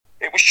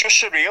just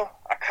surreal.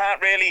 I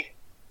can't really.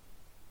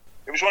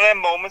 It was one of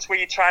them moments where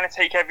you're trying to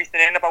take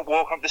everything in about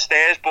walking up the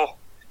stairs, but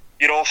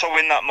you're also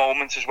in that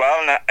moment as well.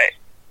 And I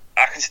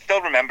can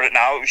still remember it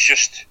now. It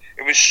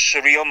was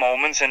surreal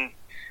moments, and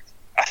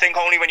I think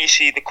only when you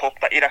see the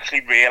cup that you'd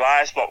actually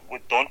realise what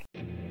we'd done.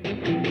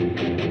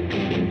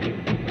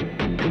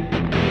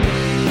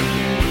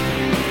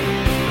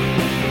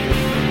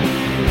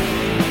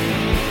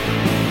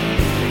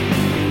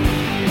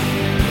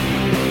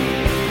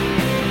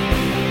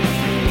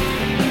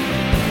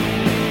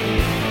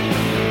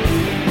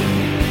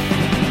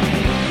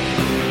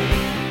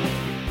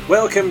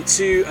 Welcome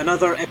to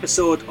another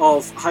episode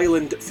of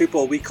Highland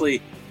Football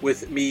Weekly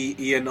with me,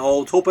 Ian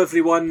Auld. Hope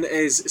everyone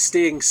is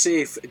staying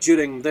safe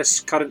during this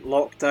current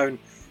lockdown.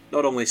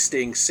 Not only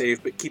staying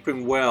safe, but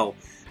keeping well.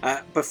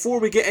 Before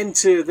we get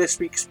into this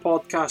week's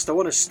podcast, I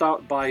want to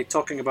start by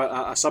talking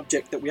about a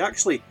subject that we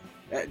actually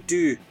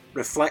do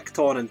reflect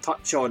on and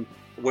touch on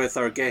with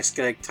our guest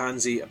Greg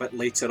Tansey a bit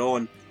later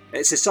on.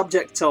 It's the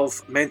subject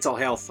of mental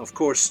health. Of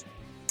course,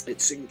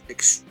 it's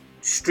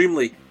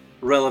extremely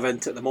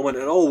relevant at the moment.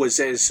 It always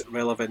is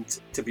relevant,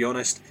 to be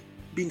honest.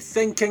 Been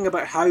thinking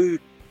about how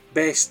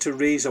best to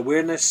raise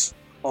awareness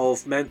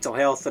of mental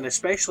health, and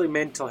especially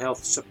mental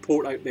health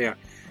support out there.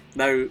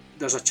 Now,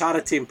 there's a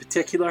charity in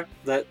particular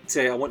that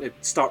I want to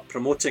start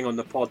promoting on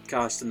the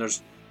podcast, and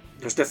there's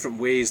different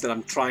ways that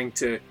I'm trying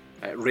to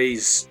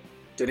raise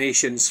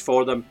donations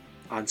for them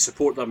and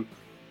support them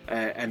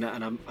in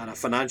a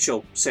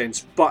financial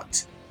sense.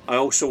 But I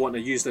also want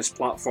to use this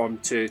platform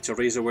to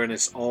raise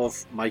awareness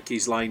of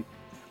Mikey's Line,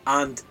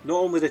 and not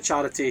only the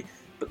charity,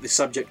 but the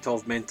subject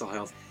of mental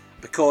health.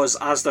 Because,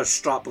 as their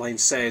strapline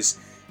says,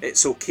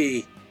 it's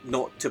okay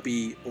not to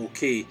be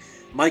okay.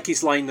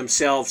 Mikey's Line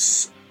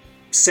themselves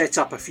set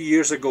up a few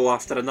years ago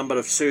after a number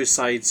of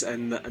suicides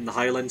in the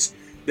Highlands.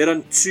 They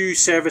run two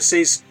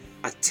services,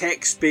 a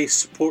text-based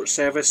support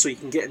service, so you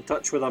can get in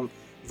touch with them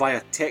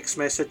via text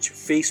message,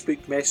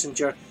 Facebook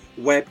Messenger,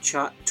 web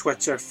chat,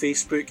 Twitter,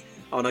 Facebook,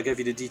 and I'll give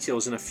you the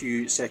details in a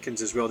few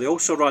seconds as well. They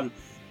also run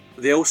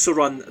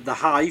The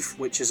Hive,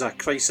 which is a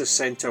crisis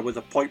centre with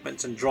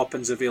appointments and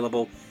drop-ins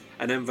available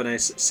in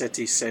Inverness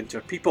city centre.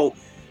 People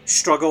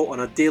struggle on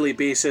a daily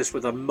basis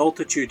with a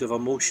multitude of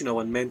emotional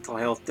and mental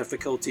health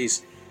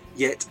difficulties,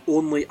 yet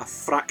only a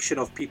fraction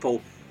of people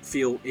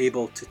feel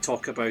able to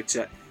talk about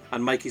it,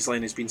 and Mikey's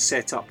Line has been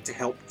set up to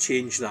help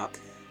change that.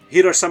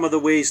 Here are some of the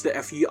ways that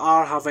if you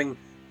are having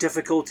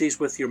difficulties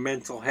with your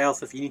mental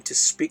health, if you need to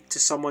speak to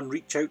someone,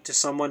 reach out to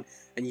someone,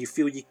 and you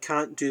feel you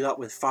can't do that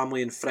with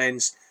family and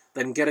friends,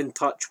 then get in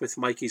touch with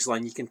Mikey's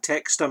Line. You can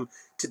text them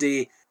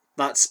today.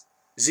 That's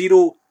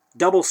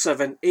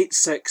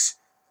 07786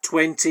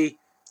 20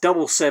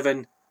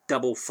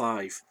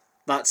 7755.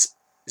 That's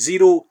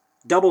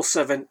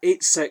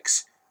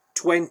 07786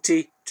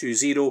 20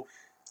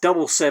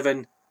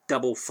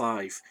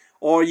 7755.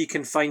 Or you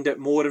can find out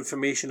more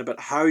information about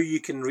how you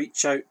can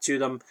reach out to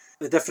them,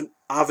 the different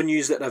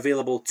avenues that are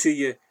available to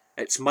you.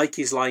 It's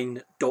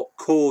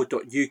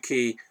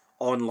mikeysline.co.uk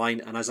online,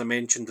 and as I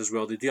mentioned as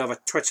well, they do have a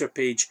Twitter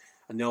page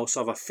and they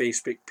also have a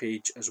Facebook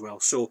page as well.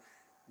 So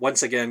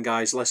once again,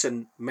 guys,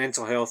 listen,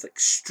 mental health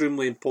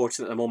extremely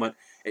important at the moment.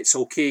 It's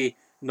okay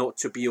not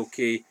to be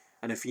okay,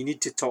 and if you need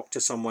to talk to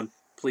someone,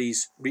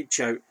 please reach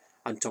out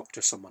and talk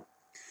to someone.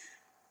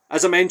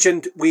 As I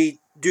mentioned, we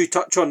do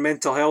touch on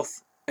mental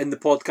health in the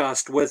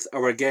podcast with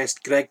our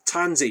guest Greg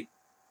Tansey,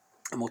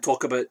 and we'll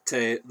talk about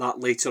that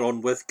later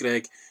on with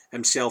Greg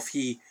himself.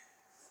 He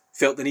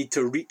felt the need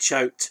to reach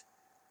out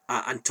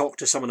and talk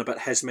to someone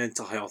about his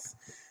mental health.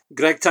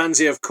 Greg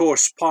Tansey, of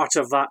course, part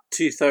of that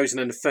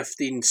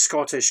 2015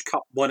 Scottish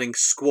Cup winning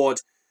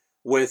squad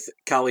with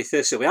Caley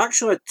Thistle. He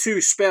actually had two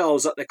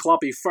spells at the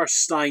club. He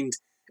first signed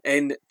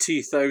in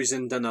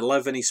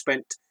 2011. He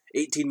spent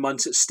 18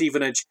 months at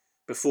Stevenage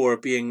before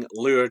being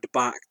lured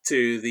back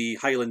to the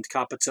Highland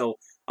capital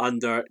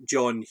under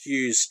John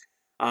Hughes,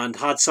 and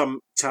had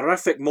some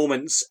terrific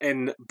moments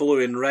in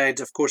blue and red.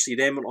 Of course, he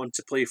then went on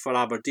to play for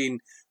Aberdeen,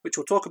 which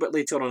we'll talk about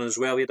later on as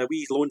well. He had a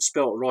wee loan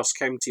spell at Ross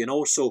County and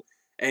also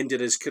ended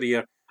his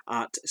career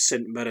at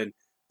St Mirren.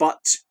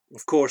 But,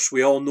 of course,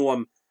 we all know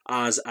him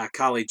as a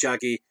Caley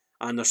Jaggy,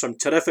 and there's some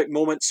terrific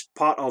moments,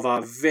 part of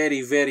a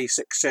very, very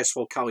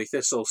successful Caley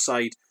Thistle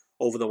side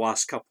over the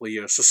last couple of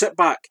years. So sit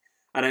back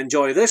and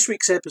enjoy this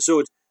week's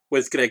episode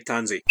with Greg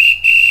Tansey.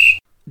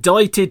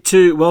 Delighted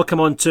to welcome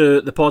onto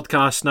the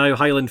podcast now,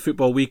 Highland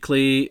Football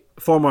Weekly,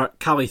 former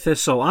Caley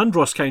Thistle and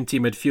Ross County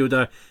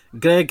midfielder,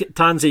 Greg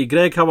Tansey.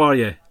 Greg, how are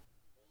you?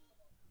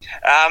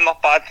 I'm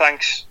not bad,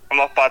 thanks.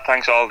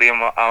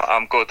 Aldi.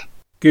 I'm good.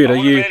 Good, I are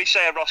you? wouldn't really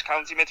say a Ross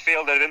County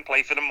midfielder. I didn't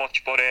play for them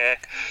much, but yeah.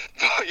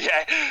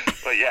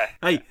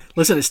 Hey,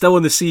 listen, it's still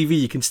on the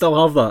CV. You can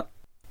still have that.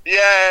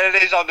 Yeah,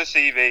 it is on the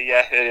CV.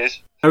 Yeah, it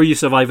is. How are you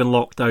surviving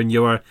lockdown?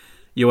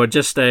 You were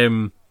just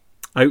out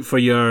for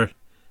your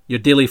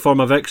daily form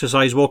of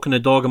exercise, walking the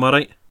dog. Am I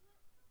right?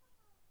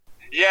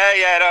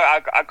 Yeah. No,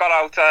 I got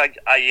out. I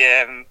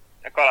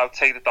got out to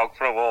take the dog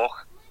for a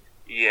walk.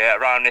 Yeah,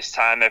 around this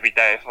time every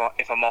day.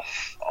 If I'm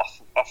off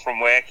from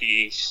work,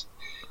 he's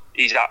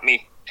at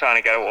me. trying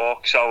to get a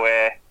walk. So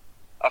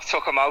I've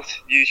took him out,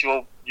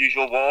 usual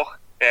walk.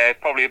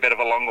 Probably a bit of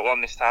a longer one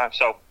this time,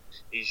 so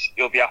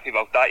he'll be happy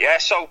about that. Yeah.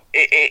 So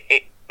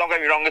it don't get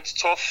me wrong, it's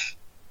tough.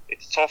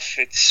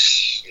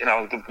 It's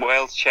the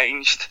world's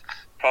changed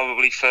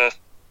probably for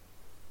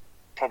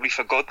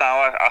good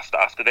now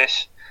after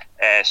this.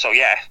 So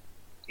yeah,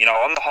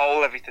 on the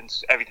whole,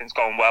 everything's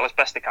going well as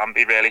best it can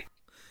be, really.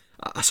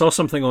 I saw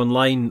something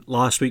online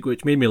last week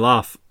which made me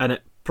laugh, and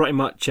it pretty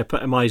much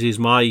epitomises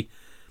my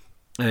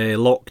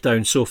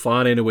lockdown so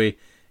far. Anyway,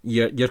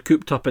 you're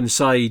cooped up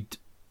inside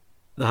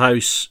the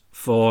house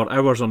for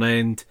hours on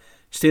end,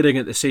 staring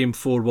at the same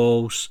four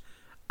walls,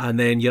 and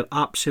then you're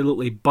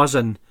absolutely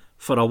buzzing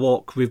for a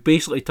walk. We've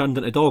basically turned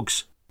into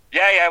dogs.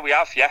 Yeah, we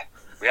have.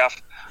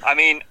 I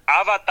mean,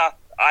 I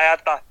had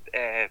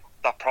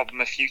that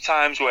problem a few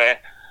times where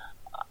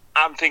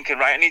I'm thinking,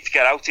 right, I need to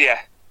get out here.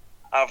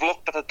 I've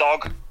looked at the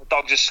dog. The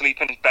dog's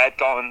asleep in his bed,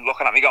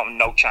 looking at me, going,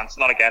 no chance,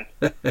 not again.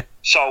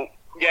 So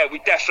yeah, we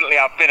definitely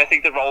have been. I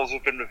think the roles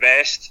have been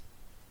reversed,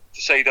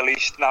 to say the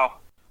least. Now,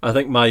 I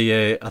think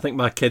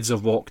my kids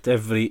have walked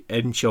every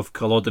inch of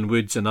Culloden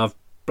Woods, and I've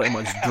pretty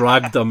much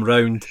dragged them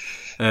round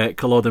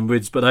Culloden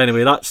Woods. But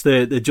anyway, that's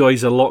the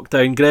joys of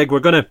lockdown. Greg, we're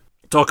going to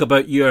talk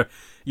about your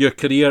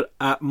career,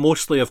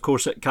 mostly, of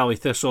course, at Cali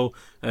Thistle.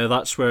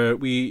 That's where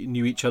we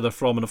knew each other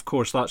from, and of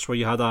course, that's where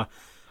you had a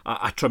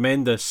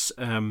tremendous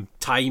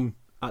time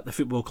at the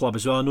football club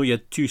as well. I know you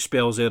had 2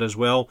 spells there as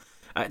well.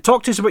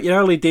 Talk to us about your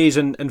early days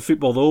in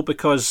football, though,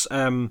 because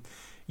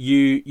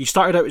you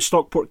started out at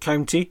Stockport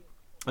County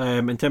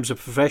in terms of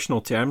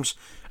professional terms.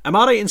 Am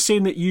I right in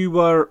saying that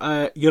you're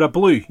a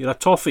blue, you're a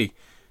toffee,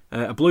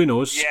 a blue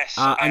nose? Yes,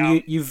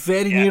 and you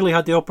very nearly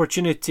had the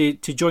opportunity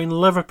to join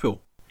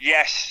Liverpool.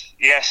 Yes,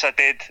 I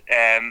did.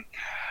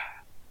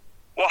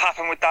 What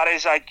happened with that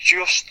is I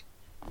was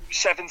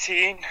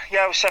 17,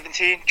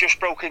 just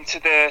broke into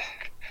the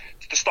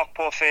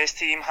Stockport first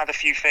team, had a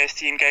few first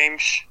team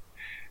games,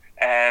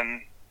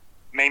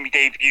 made my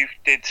debut,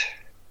 did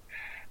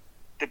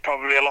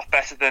probably a lot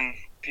better than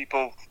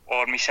people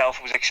or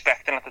myself was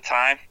expecting at the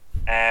time.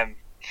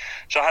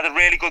 So I had a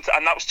really good,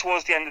 and that was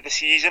towards the end of the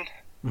season.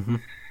 Mm-hmm.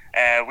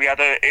 We had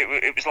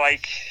it was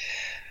like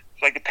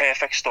the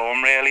perfect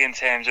storm, really, in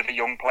terms of a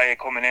young player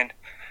coming in,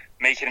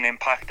 making an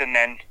impact, and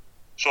then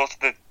sort of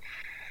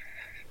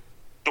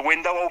the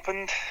window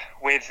opened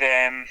with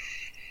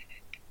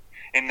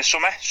in the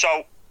summer.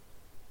 So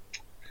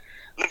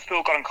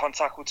Liverpool got in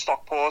contact with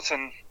Stockport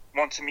and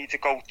wanted me to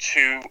go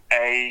to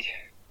a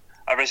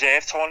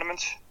reserve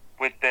tournament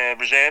with the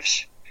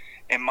reserves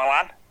in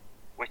Milan,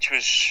 which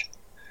was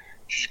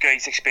a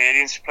great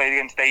experience. Played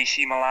against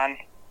AC Milan.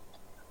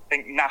 I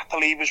think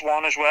Napoli was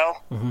one as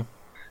well. Mm-hmm.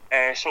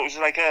 So it was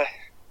like a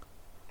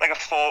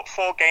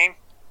four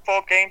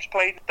games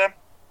played with them,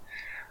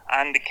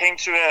 and it came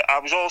to I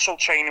was also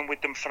training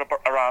with them for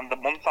around a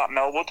month at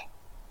Melwood.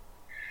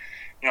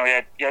 You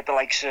had the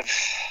likes of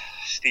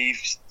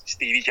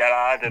Stevie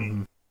Gerrard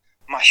and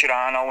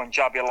Mascherano and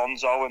Javi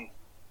Alonso, and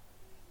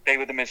they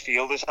were the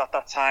midfielders at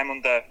that time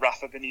under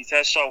Rafa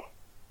Benitez. So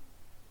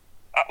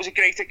that was a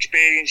great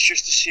experience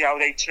just to see how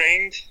they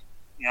trained.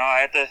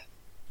 I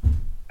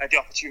had the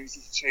opportunity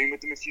to train with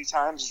them a few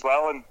times as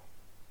well, and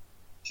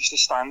just the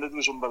standard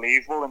was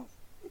unbelievable, and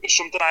it was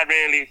something I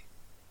really,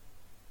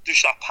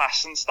 just that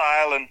passing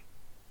style and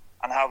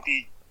how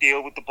they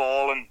deal with the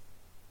ball and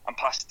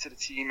pass it to the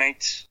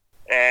teammates.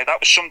 That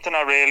was something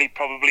I really,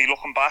 probably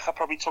looking back, I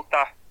probably took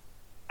that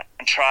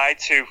and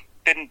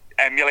didn't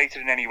emulate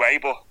it in any way,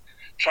 but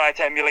tried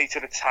to emulate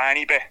it a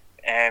tiny bit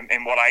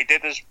in what I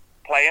did as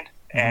playing.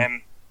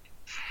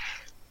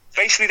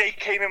 Basically, they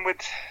came in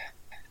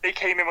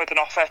with an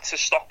offer to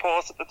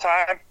Stockport at the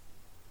time.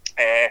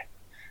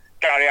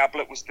 Gary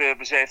Ablett was the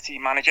reserve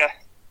team manager.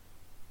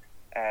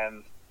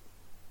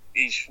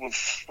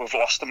 We've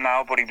lost him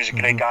now, but he was a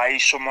great guy.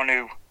 He's someone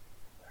who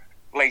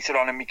later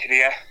on in my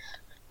career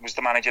was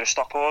the manager of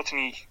Stockport, and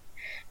he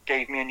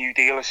gave me a new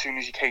deal as soon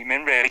as he came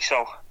in, really.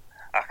 So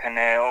I can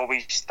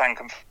always thank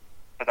him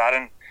for that.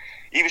 And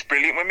he was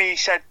brilliant with me.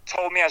 He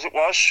told me as it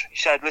was. He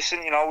said, listen,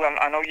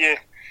 I know you're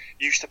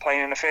used to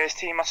playing in the first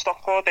team at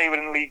Stockport. They were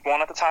in League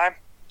One at the time,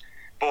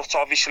 but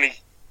obviously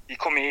you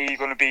come here, you're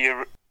going to be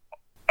a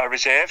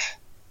reserve.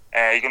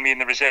 You're going to be in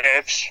the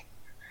reserves.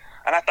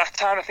 And at that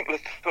time, I think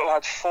Liverpool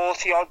had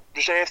 40 odd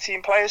reserve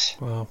team players.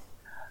 Wow.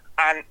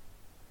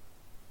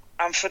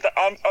 And for the,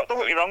 don't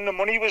get me wrong, the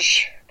money was,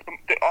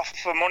 the offer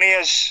for money,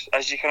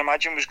 as you can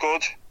imagine, was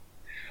good,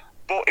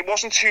 but it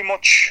wasn't too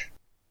much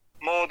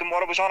more than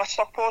what I was on at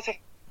Stockport, if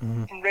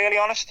I'm really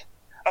honest.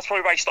 That's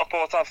probably why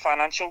Stockport had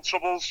financial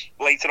troubles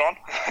later on,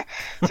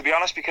 to be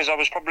honest, because I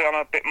was probably on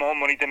a bit more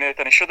money than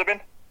it should have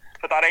been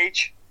for that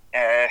age.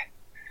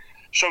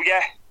 So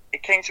yeah,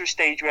 it came to a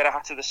stage where I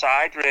had to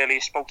decide, really. I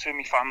spoke to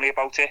my family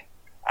about it,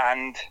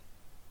 and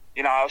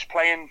I was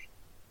playing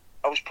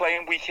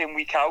week in,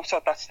 week out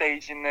at that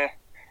stage in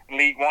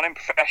League One, in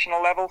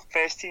professional level,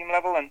 first team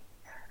level, and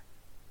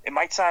it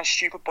might sound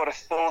stupid, but I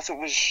thought it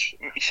was,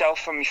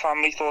 myself and my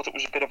family thought it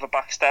was a bit of a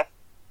back step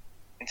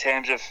in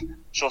terms of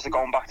sort of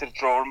going back to the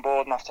drawing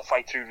board and have to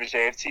fight through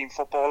reserve team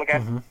football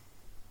again.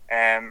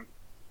 A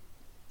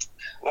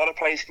lot of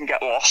players can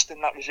get lost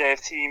in that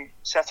reserve team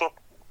setup,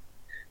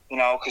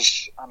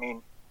 because I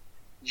mean,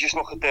 you just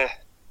look at the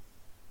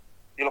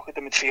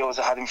midfielders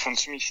I had in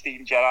front of me.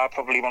 Steven Gerrard,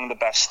 probably one of the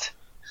best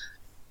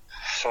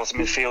sort of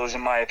midfielders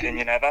in my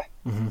opinion ever.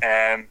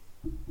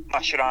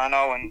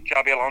 Mascherano and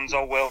Xabi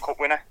Alonso, World Cup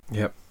winner.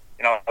 Yep.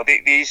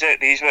 These were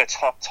the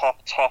top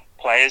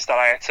players that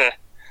I had to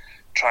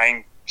try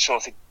and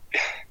sort of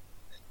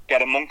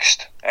get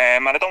amongst.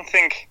 And I don't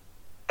think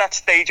that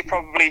stage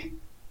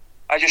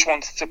I just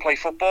wanted to play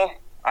football.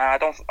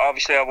 And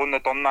I wouldn't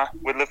have done that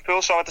with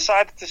Liverpool, so I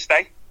decided to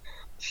stay.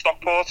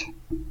 Stockport,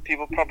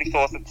 people probably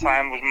thought at the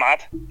time was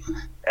mad.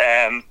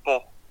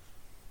 But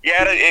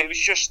yeah,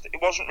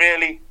 it wasn't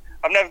really,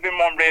 I've never been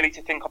one really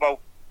to think about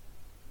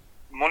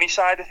money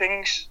side of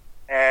things.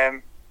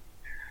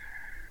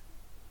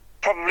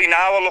 Probably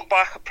now I look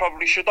back, I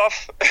probably should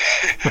have.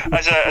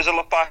 as I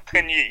look back,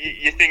 and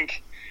you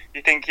think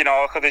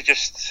I could have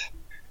just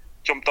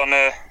jumped on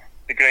the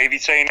gravy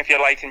train, if you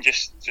like, and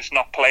just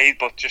not played,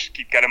 but just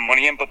keep getting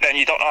money in. But then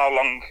you don't know how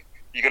long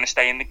you're going to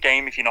stay in the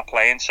game if you're not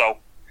playing. So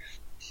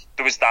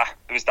there was that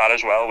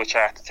as well, which I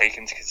had to take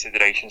into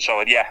consideration.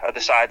 So yeah, I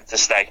decided to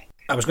stay.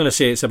 I was going to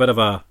say it's a bit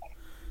of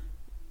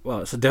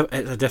it's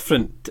a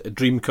different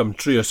dream come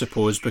true, I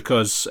suppose,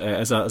 because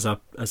as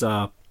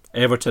a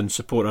Everton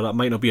supporter, that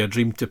might not be a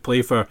dream to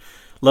play for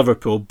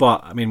Liverpool,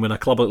 but I mean, when a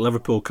club like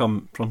Liverpool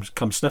come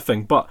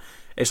sniffing, but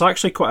it's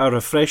actually quite a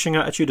refreshing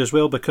attitude as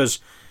well, because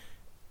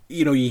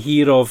you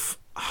hear of,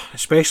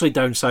 especially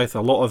down south,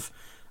 a lot of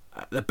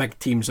the big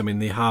teams. I mean,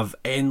 they have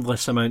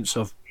endless amounts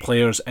of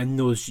players in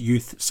those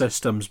youth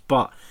systems,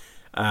 but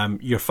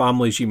your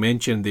families you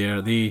mentioned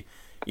there, they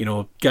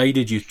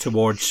guided you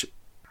towards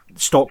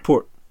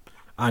Stockport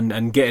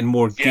and getting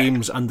more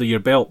games under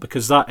your belt,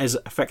 because that is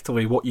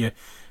effectively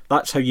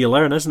that's how you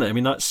learn, isn't it? I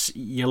mean,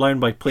 you learn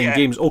by playing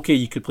games. Okay,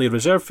 you could play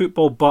reserve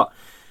football, but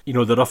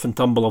the rough and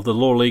tumble of the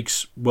lower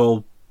leagues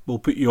will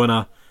put you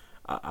on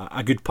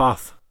a good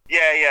path.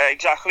 Yeah,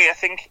 exactly. I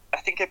think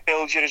it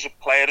builds you as a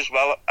player as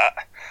well.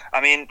 I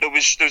mean, there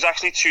was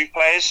actually two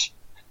players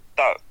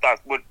that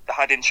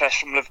had interest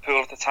from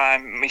Liverpool at the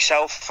time.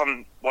 Myself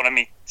and one of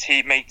my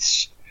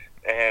teammates,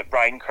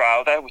 Ryan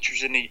Crowder, he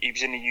was in the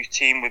youth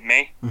team with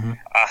me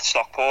at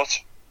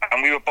Stockport,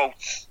 and we were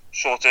both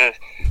sort of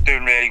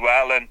doing really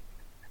well. And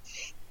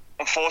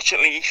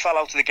unfortunately, he fell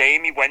out of the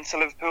game. He went to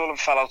Liverpool and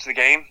fell out of the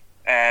game.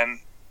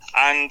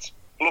 And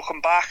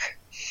looking back,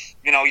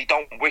 you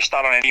don't wish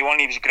that on anyone.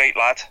 He was a great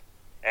lad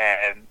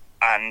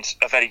and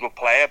a very good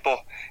player,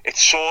 but it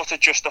sort of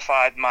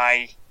justified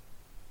my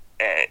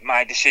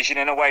decision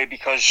in a way,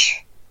 because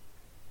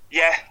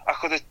I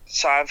could have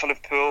signed for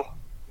Liverpool,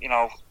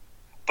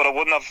 but I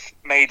wouldn't have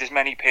made as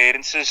many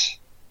appearances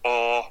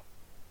or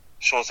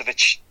sort of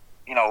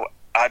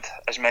had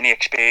as many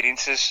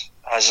experiences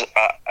as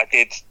I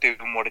did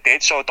doing what I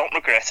did, so I don't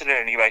regret it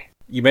anyway.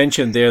 You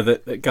mentioned there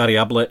that Gary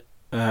Ablett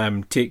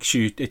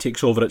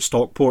takes over at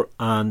Stockport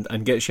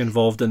and gets you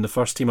involved in the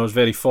first team. I was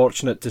very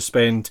fortunate to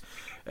spend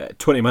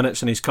 20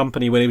 minutes in his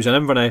company when he was in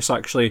Inverness.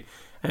 Actually,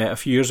 a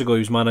few years ago, he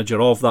was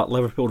manager of that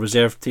Liverpool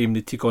reserve team.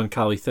 They took on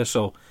Cali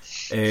Thistle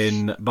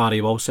in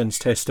Barry Wilson's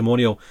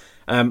testimonial.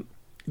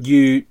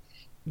 You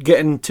get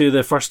into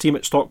the first team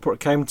at Stockport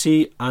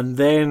County, and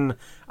then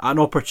an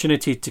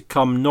opportunity to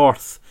come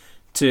north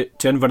to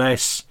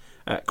Inverness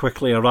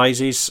quickly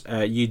arises.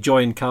 You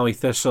join Cali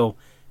Thistle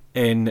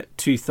in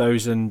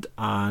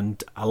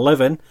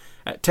 2011.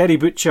 Terry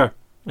Butcher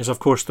is of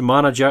course the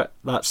manager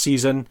that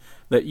season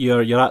that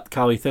you're at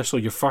Cali Thistle,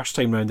 your first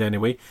time round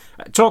anyway.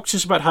 Talk to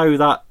us about how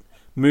that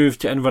move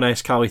to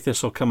Inverness Cali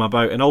Thistle come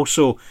about, and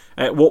also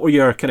what were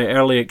your kind of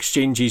early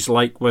exchanges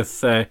like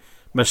with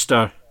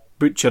Mr.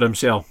 Butcher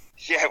himself?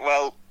 Yeah,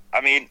 well,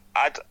 I mean,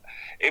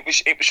 it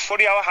was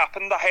funny how it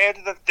happened. I heard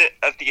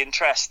of the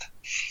interest,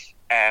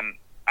 and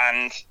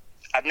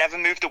I'd never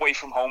moved away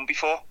from home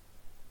before.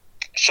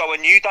 So I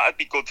knew that it'd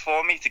be good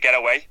for me to get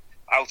away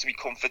out of my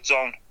comfort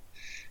zone,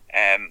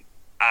 and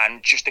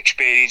just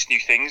experience new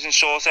things. And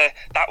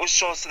that was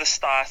sort of the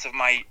start of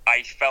my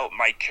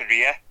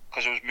career,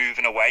 because I was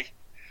moving away.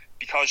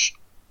 Because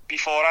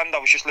beforehand I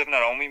was just living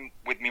at home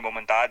with my mum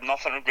and dad.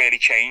 Nothing had really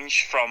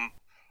changed from.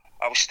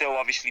 I was still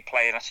obviously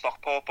playing at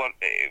Stockport, but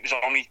it was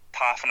only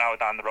half an hour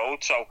down the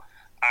road. So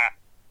I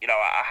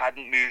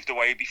hadn't moved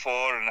away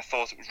before, and I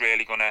thought it was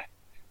really going to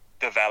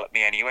develop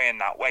me anyway in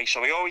that way.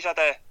 So I always had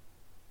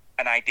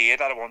an idea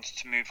that I wanted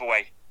to move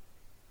away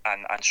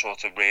and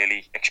sort of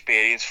really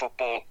experience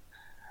football.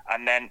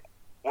 And then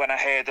when I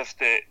heard of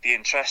the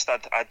interest,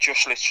 I'd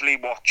just literally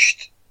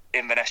watched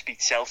Inverness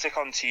beat Celtic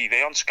on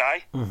TV on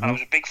Sky, and I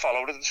was a big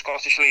follower of the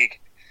Scottish League.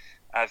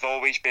 I've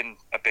always been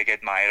a big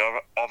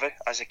admirer of it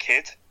as a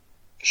kid.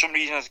 For some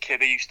reason, as a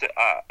kid,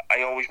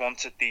 I always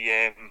wanted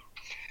the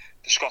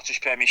Scottish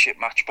Premiership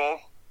match ball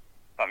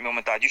that my mum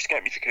and dad used to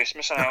get me for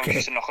Christmas, and I always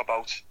used to knock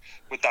about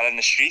with that in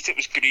the street. It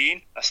was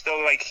green.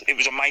 It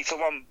was a mitre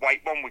one,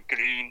 white one with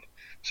green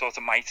sort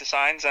of mitre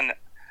signs, and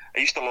I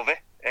used to love it.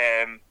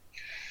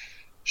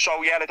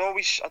 So yeah, I'd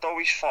always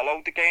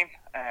followed the game,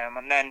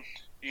 and then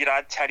you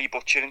add Terry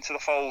Butcher into the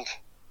fold,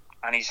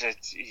 and he's a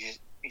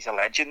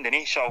legend, isn't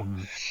he? So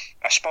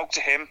I spoke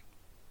to him.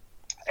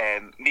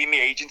 Me and my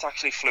agent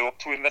actually flew up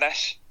to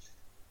Inverness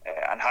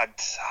and had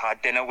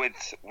dinner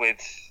with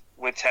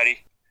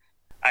Terry,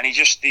 and he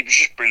was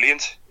just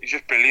brilliant. He was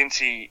just brilliant.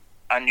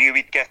 I knew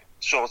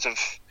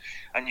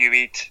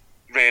he'd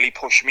really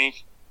push me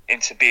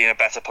into being a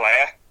better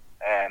player.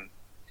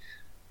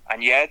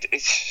 And yeah,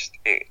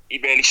 he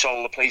really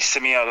sold the place to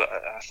me.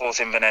 I thought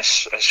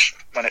Inverness, as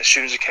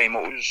soon as it came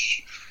up,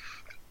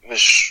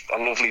 was a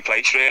lovely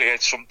place. Really,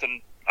 it's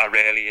something I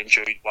really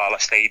enjoyed while I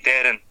stayed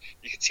there, and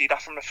you could see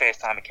that from the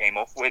first time I came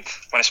up with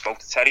when I spoke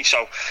to Terry.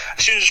 So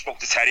as soon as I spoke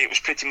to Terry, it was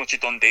pretty much a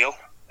done deal.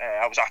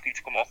 I was happy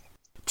to come up.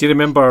 Do you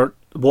remember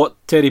what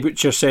Terry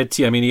Butcher said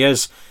to you? I mean,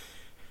 he's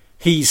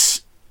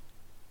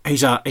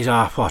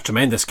a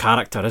tremendous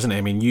character, isn't he?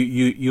 I mean,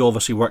 you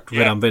obviously worked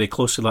with him very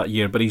closely that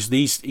year, but he's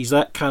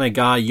that kind of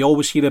guy. You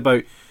always hear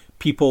about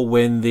people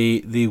when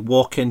they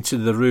walk into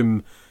the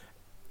room,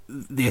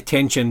 the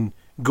attention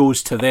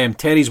goes to them.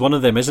 Terry's one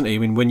of them, isn't he? I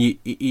mean,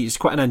 he's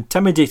quite an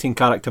intimidating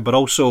character, but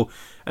also,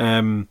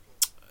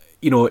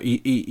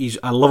 he's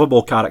a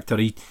lovable character.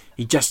 He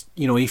just,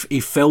 he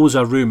fills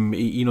a room.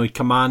 He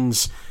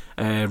commands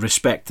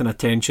respect and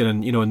attention,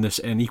 and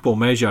in equal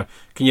measure.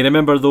 Can you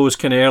remember those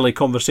kind of early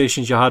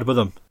conversations you had with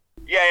him?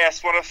 Yeah,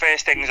 it's one of the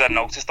first things I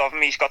noticed of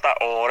him. He's got that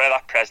aura,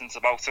 that presence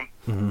about him.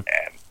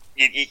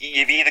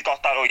 You've either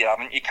got that or you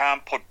haven't. You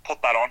can't put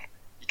that on.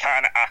 You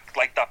can't act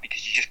like that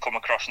because you just come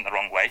across in the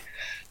wrong way.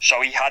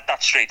 So he had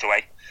that straight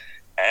away.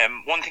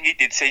 One thing he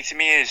did say to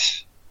me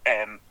is,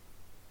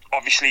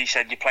 obviously he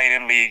said you're playing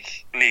in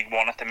League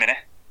One at the minute,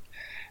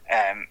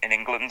 in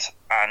England,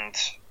 and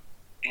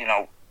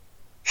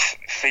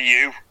for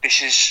you,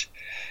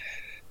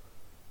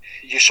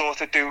 you're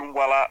sort of doing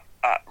well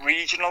at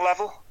regional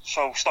level.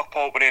 So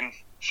Stockport were in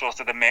sort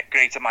of the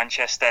Greater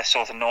Manchester,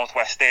 sort of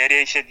northwest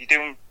area. He said you're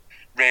doing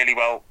really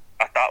well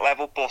at that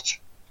level, but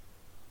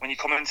when you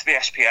come into the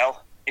SPL,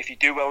 if you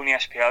do well in the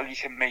SPL, you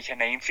can make a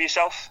name for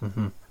yourself.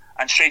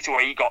 And straight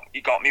away,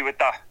 he got me with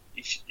that.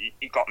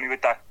 He got me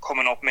with that,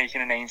 coming up,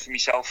 making a name for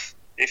myself,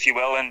 if you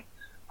will, and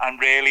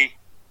really,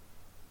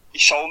 he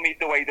showed me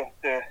the way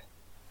that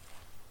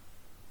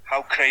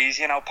how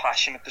crazy and how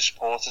passionate the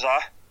supporters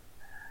are,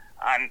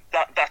 and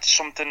that's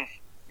something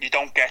you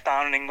don't get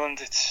down in England.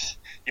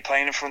 You're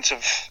playing in front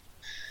of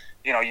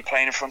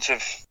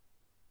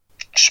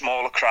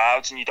smaller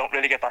crowds, and you don't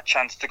really get that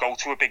chance to go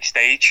to a big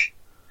stage.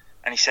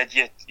 And he said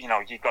you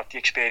got the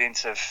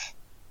experience of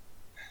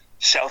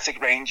Celtic,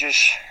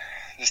 Rangers.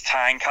 There's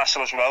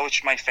Tynecastle as well, which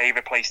is my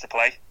favourite place to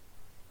play.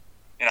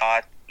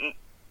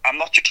 I'm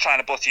not just trying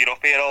to butter you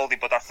up here, Aldi,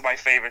 but that's my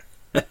favourite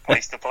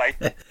place to play.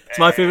 It's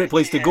my favourite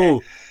place to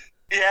go.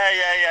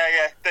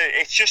 Yeah.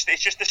 It's just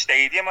the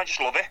stadium. I just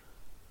love it.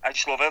 I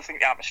think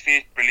the atmosphere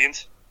is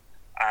brilliant,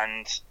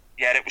 and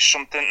yeah, it was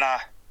something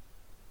that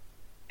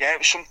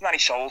he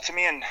sold to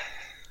me, and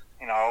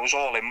I was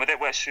all in with it.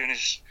 Where as soon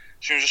as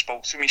I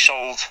spoke to him, he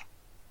sold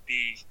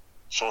the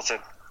sort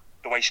of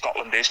the way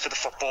Scotland is for the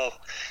football.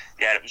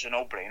 Yeah, it was a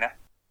no-brainer.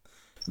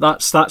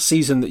 That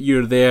season that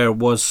you're there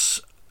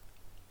was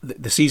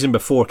the season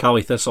before.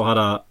 Caley Thistle had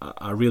a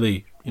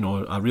really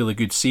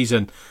good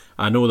season.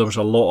 I know there was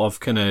a lot of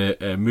kind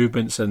of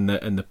movements in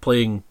the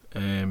playing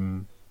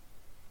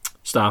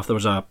staff. There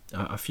was a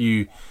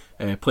few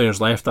players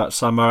left that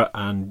summer,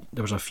 and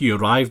there was a few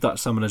arrived that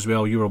summer as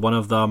well. You were one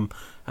of them.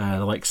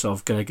 The likes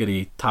of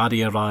Gregory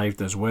Taddy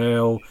arrived as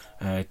well.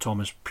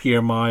 Thomas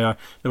Piermeyer.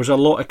 There was a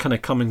lot of kind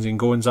of comings and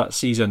goings that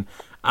season,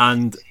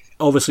 and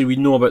obviously we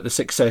know about the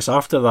success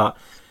after that.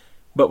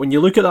 But when you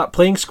look at that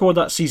playing squad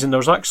that season, there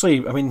was actually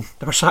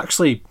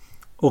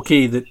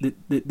okay.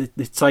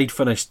 The side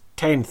finished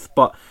 10th,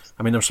 but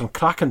I mean there were some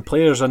cracking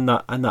players in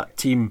that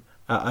team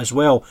as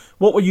well.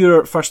 What were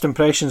your first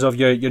impressions of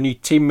your new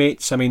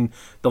teammates? I mean,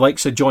 the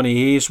likes of Johnny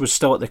Hayes was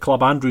still at the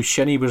club. Andrew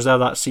Shinnie was there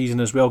that season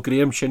as well.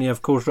 Graham Shinnie,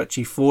 of course.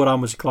 Richie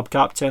Foran was the club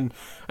captain.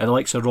 And the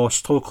likes of Ross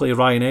Stokely,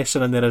 Ryan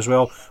Essen in there as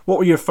well. What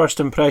were your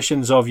first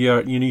impressions of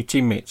your new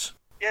teammates?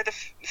 Yeah, the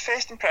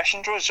first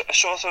impressions was a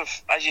sort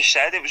of, as you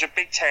said, it was a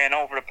big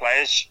turnover of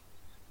players,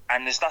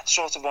 and there's that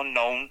sort of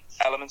unknown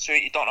element to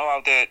it. You don't know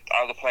how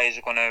the players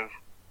are going to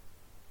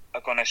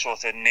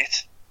sort of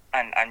knit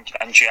and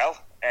gel.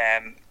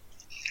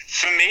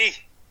 For me,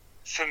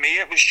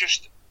 it was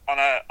just on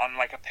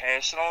like a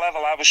personal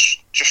level. I was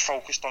just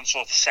focused on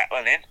sort of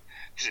settling in,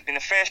 because it'd been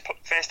the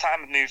first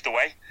time I'd moved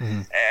away.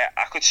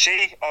 I could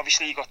see,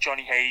 obviously, you got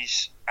Johnny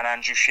Hayes and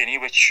Andrew Shinnie,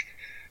 which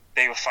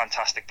they were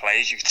fantastic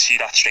players. You could see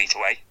that straight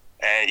away.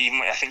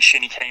 Even I think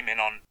Shinnie came in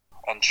on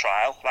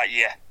trial that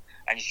year,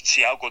 and you could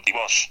see how good he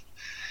was.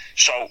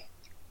 So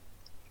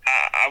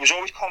I was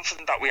always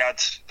confident that we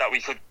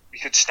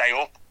could stay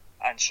up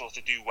and sort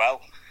of do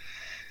well.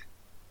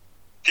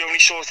 The only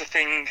sort of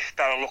thing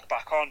that I look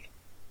back on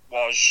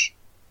was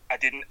I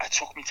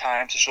took my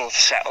time to sort of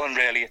settle and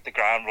really hit the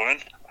ground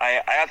running.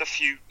 I had a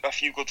few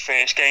good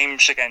first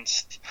games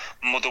against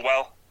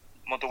Motherwell,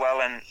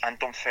 Motherwell and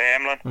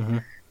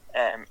Dunfermline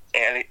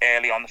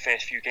early on the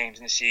first few games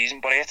in the season.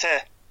 But I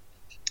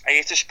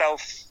had to spell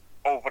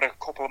over a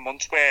couple of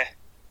months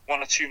 1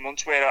 or 2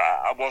 months where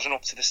I wasn't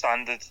up to the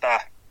standards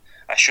that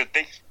I should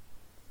be.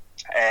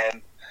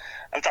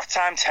 At that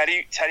time,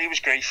 Terry was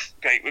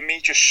great with me,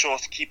 just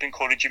sort of keep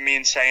encouraging me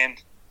and saying,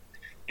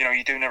 you know,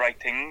 you're doing the right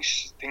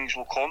things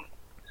will come.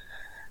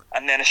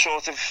 And then as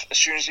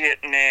soon as we hit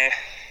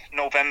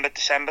November,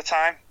 December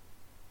time,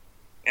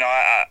 you know,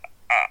 I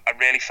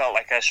really felt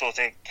like I sort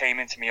of came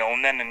into my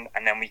own then,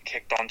 and then we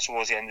kicked on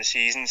towards the end of the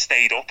season,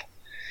 stayed up.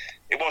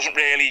 It wasn't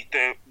really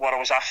what I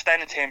was after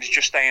in terms of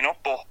just staying up,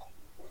 but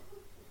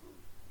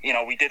you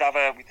know, we did have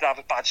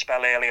a bad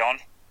spell early on,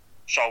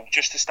 so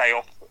just to stay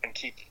up and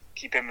keep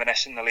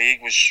Inverness in the league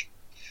was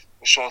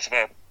sort of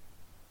a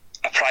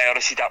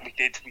priority that we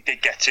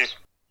did get to.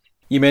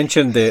 You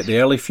mentioned the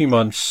early few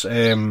months.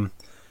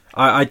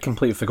 I'd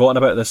completely forgotten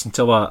about this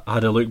until I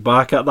had a look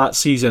back at that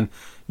season.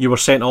 You were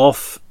sent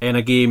off in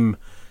a game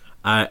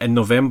in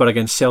November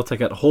against Celtic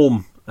at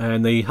home,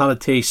 and they had a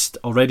taste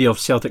already of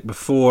Celtic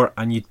before,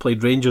 and you'd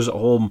played Rangers at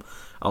home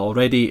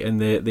already in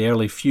the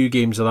early few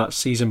games of that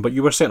season, but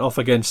you were sent off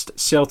against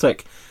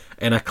Celtic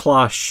in a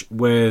clash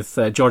with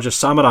Georgios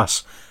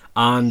Samaras,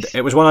 and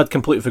it was one I'd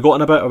completely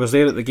forgotten about. I was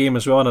there at the game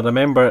as well, and I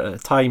remember at the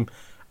time,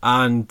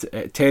 and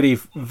Terry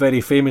very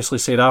famously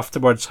said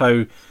afterwards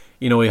how,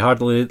 you know, he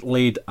hardly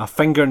laid a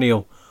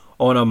fingernail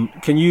on him.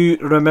 Can you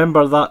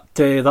remember that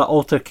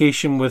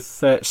altercation with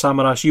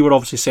Samaras? You were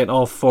obviously sent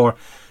off for,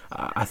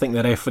 I think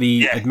the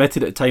referee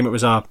admitted at the time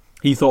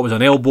he thought it was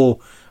an elbow,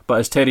 but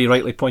as Terry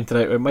rightly pointed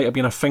out, it might have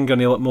been a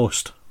fingernail at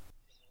most.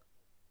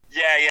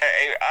 Yeah.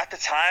 At the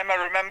time,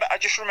 I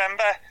just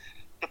remember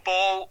the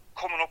ball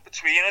coming up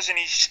between us, and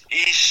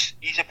he's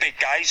a big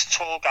guy, he's a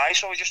tall guy,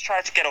 so I just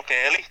tried to get up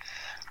early,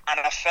 and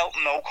I felt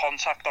no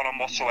contact on him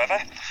whatsoever.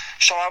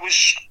 So I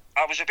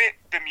was a bit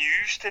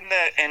bemused in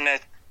the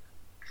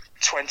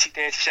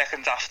 20-30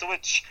 seconds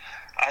afterwards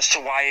as to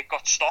why it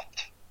got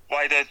stopped,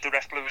 why the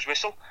ref blew his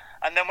whistle.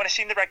 And then when I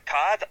seen the red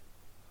card,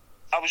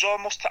 I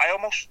almost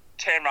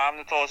turned around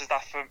and thought, is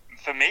that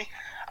for me?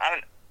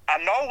 And I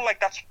know, like,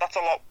 that's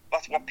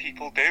what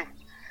people do.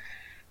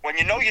 When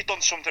you know you've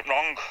done something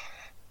wrong,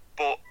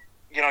 but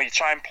you know, you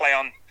try and play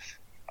on,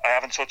 I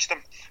haven't touched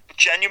them. But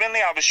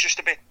genuinely, I was just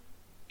a bit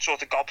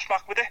sort of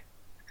gobsmacked with it.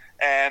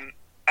 And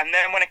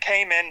then when it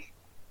came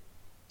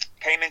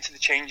into the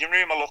changing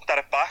room, I looked at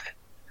it back,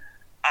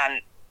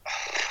 and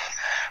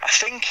I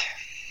think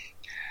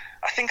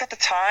at the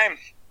time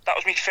that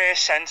was my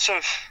first sense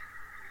of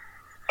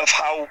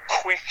how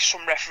quick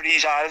some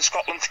referees are in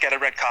Scotland to get a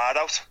red card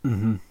out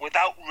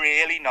without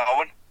really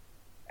knowing.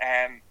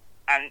 And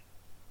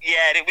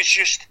yeah,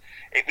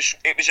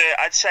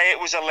 I'd say it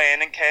was a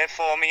learning curve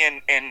for me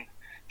in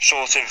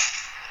sort of,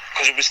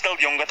 because it was still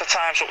young at the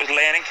time, so it was a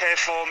learning curve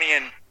for me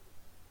in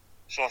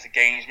sort of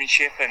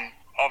gamesmanship, and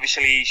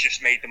obviously he's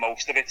just made the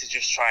most of it to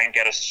just try and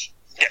get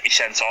me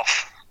sent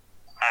off,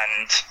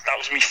 and that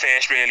was my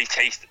first real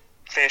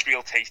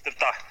taste of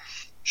that.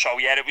 So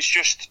yeah, it was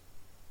just,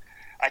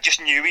 I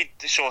just knew he'd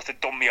sort of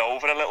done me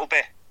over a little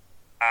bit,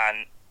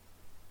 and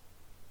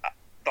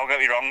don't get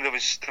me wrong, there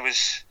was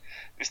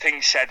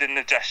things said in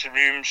the dressing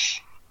rooms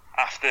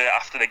after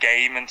the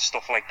game and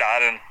stuff like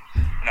that, and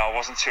you know, I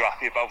wasn't too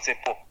happy about it.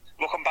 But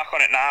looking back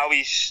on it now,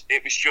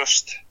 it was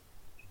just,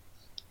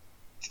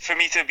 for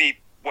me to be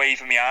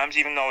waving my arms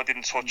even though I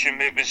didn't touch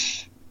him, it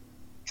was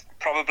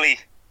probably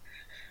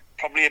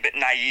a bit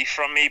naive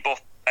from me.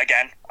 But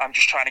again, I'm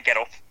just trying to get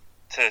up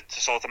to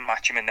sort of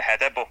match him in the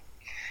header. But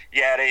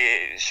yeah,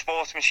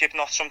 sportsmanship,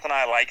 not something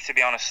I like, to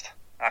be honest.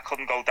 I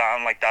couldn't go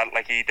down like that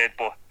like he did,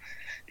 but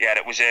yeah,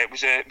 it was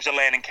a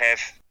learning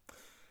curve.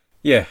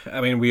 Yeah, I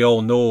mean, we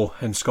all know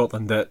in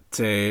Scotland that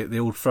the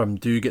Old Firm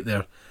do get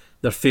their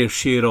fair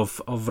share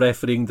of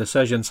refereeing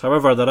decisions.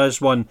 However, there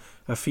is one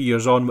a few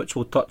years on which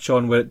we'll touch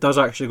on where it does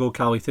actually go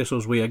Callie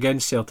Thistle's way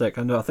against Celtic,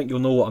 and I think you'll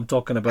know what I'm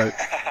talking about.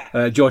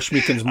 Josh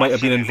Meekins might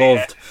have been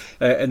involved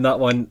in that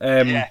one.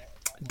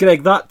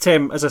 Greg, that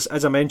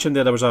as I mentioned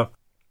there was a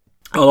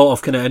lot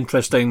of kind of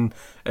interesting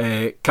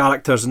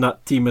characters in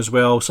that team as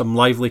well, some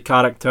lively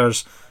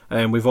characters.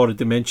 We've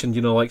already mentioned,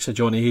 you know, like Sir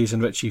Johnny Hayes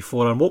and Richie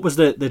Foran. What was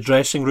the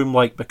dressing room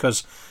like?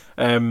 Because,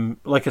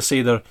 like I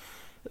say,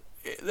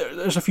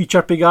 there's a few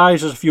chirpy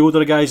guys, there's a few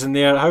older guys in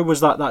there. How was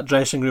that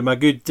dressing room? A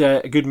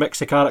good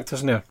mix of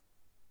characters in there.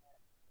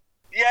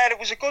 Yeah, it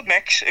was a good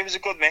mix.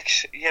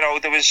 You know,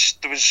 there was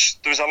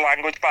a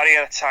language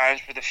barrier at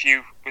times with a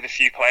few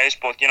players,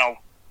 but you know,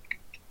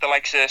 the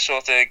likes of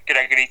sort of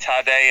Gregory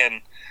Tade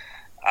and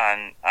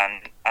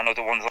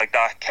other ones like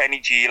that.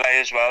 Kenny Gile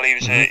as well. He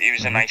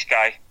was a nice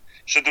guy.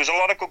 So there was a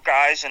lot of good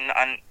guys,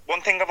 and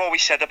one thing I've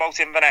always said about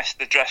Inverness,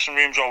 the dressing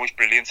room's always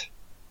brilliant.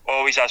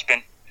 Always has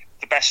been.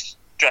 The best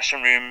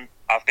dressing room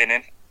I've been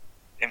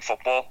in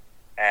football.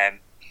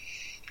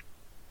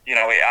 You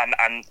know,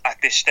 and at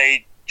this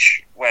stage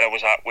where I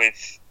was at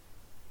with,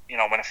 you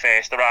know, when I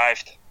first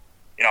arrived,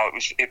 you know,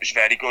 it was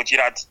very good. You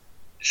had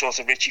sort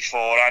of Richie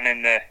Foran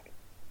in the,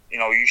 you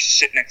know, he used to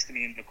sit next to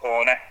me in the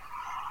corner.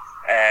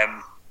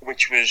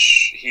 which was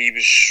he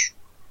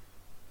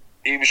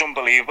was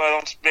unbelievable. I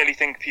don't really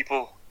think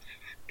people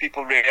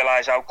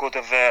realise how good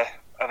of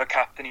a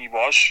captain he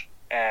was.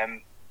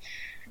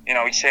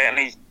 He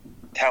certainly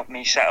helped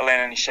me settle in,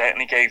 and he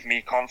certainly gave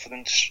me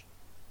confidence.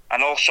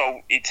 And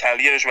also, he'd tell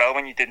you as well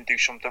when you didn't do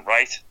something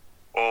right,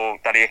 or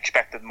that he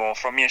expected more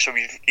from you. So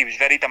he was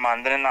very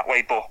demanding in that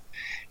way, but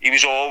he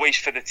was always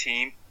for the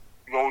team.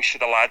 He was always for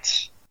the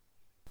lads.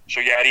 So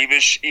yeah,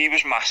 he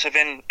was massive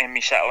in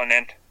me settling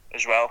in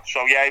as well.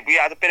 So yeah, we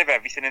had a bit of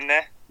everything in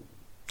there.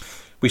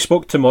 We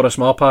spoke to Maurice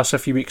Malpass a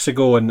few weeks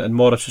ago, and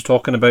Maurice was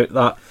talking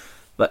about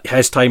that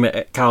his time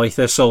at Caley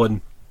Thistle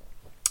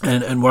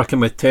and working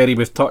with Terry.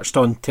 We've touched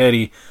on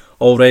Terry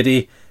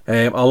already.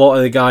 A lot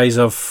of the guys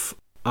there's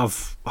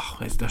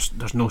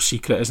no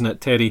secret, isn't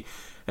it? Terry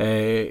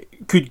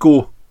could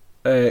go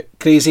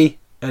crazy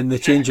in the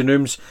changing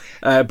rooms,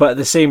 but at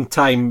the same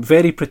time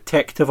very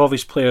protective of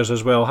his players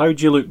as well. How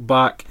do you look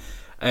back,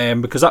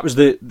 because that was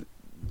the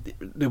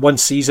one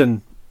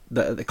season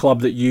at the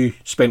club that you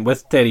spent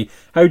with Terry?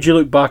 How do you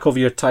look back over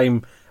your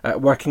time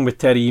working with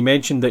Terry? You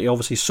mentioned that he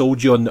obviously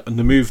sold you on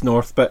the move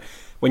north, but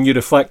when you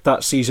reflect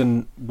that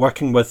season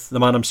working with the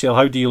man himself,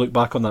 how do you look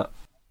back on that?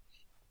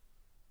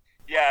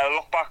 Yeah, I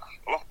look back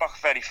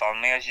very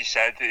fondly, as you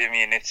said. I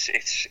mean,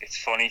 it's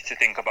funny to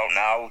think about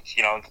now,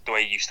 the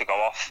way he used to go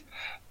off,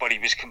 but he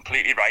was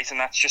completely right, and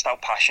that's just how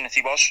passionate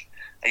he was.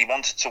 He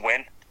wanted to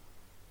win,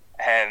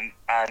 and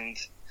I'm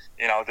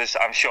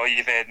sure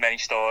you've heard many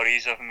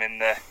stories of him in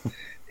the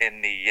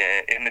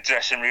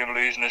dressing room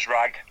losing his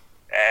rag,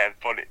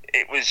 but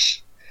it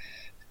was,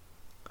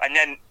 and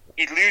then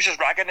he'd lose his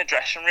rag in the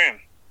dressing room,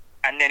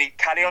 and then he'd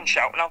carry on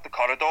shouting out the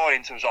corridor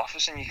into his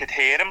office, and you could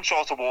hear him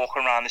sort of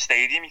walking around the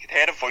stadium. You could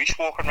hear a voice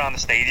walking around the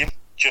stadium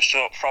just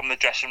from the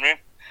dressing room.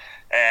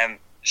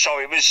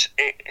 So it was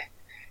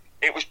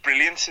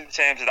brilliant in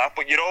terms of that.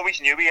 But you always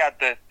knew he had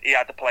the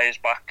players'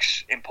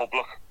 backs in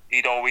public.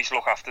 He'd always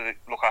look after you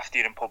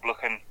in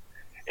public, and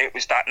it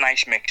was that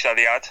nice mix that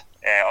he had.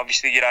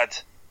 Obviously, you had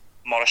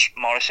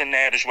Maurice in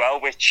there as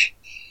well, which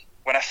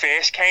when I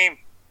first came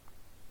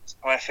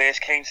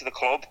to the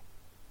club,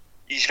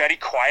 he's very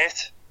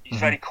quiet. He's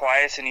very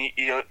quiet, and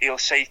he'll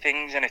say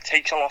things, and it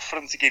takes a lot for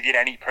him to give you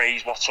any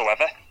praise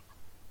whatsoever.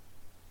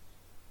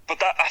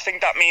 But I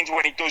think that means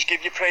when he does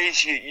give you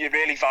praise, you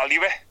really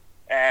value it.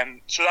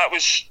 So that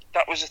was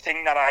a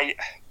thing that I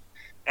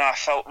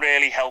felt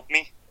really helped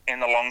me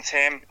in the long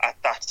term at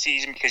that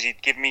season, because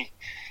he'd give me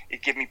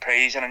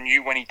praise, and I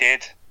knew when he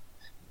did,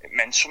 it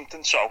meant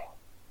something. So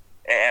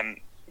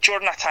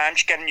during that time,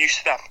 just getting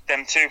used to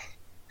them two,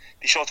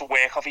 they sort of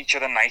work off each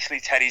other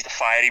nicely. Terry's the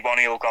fiery one;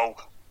 he'll go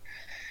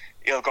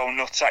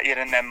nuts at you,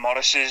 and then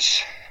Maurice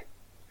is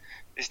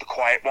the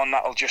quiet one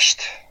that'll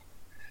just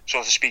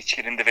sort of speak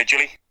to you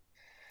individually.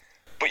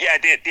 But yeah,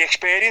 the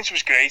experience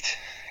was great.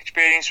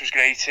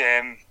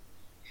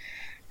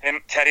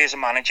 Terry as a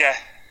manager,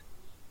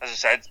 as I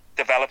said,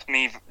 developed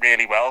me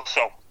really well.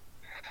 So,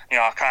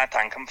 I can't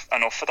thank him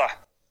enough for that.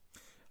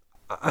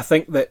 I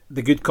think that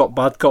the good cop,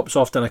 bad cop's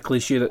often a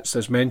cliche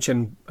that's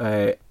mentioned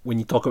when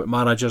you talk about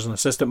managers and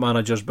assistant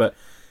managers. But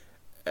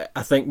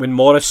I think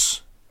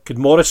could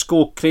Maurice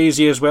go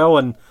crazy as well?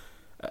 And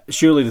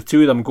surely the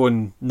two of them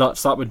going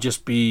nuts, that would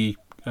just be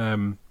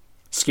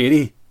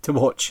scary to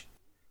watch.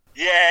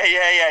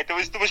 Yeah. There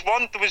was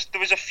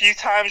a few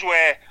times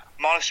where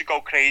Maurice would go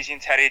crazy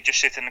and Terry would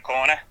just sit in the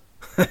corner.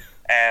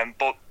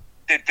 But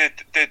they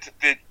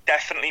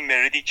definitely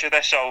mirrored each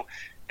other. So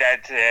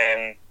that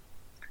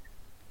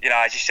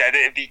as you said,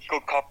 it'd be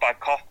good cop, bad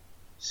cop.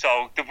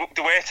 So there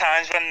were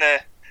times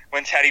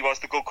when Terry was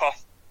the good cop,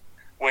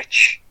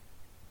 which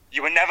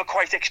you were never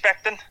quite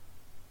expecting,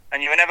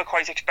 and you were never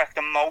quite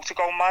expecting Mo to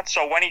go mad.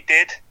 So when he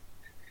did,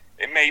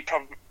 it made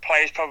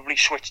players probably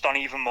switched on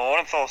even more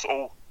and thought,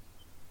 oh,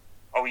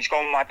 he's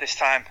going mad this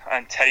time,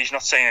 and Terry's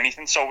not saying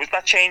anything. So it was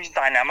that change in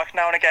dynamic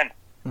now and again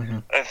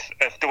of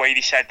the way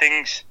they said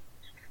things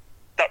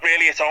that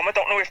really hit home. I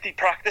don't know if they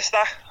practiced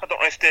that. I don't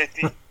know if they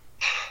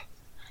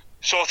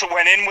sort of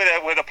went in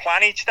with a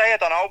plan each day. I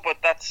don't know, but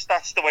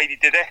that's the way they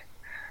did it,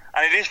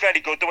 and it is very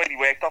good the way they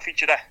worked off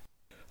each other.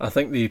 I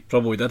think they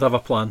probably did have a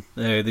plan.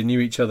 They knew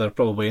each other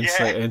probably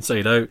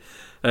inside out.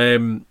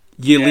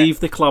 You leave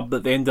the club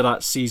at the end of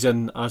that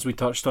season, as we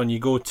touched on. You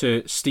go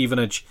to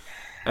Stevenage.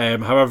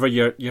 However,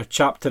 your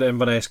chapter at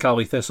Inverness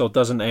Caley Thistle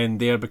doesn't end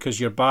there, because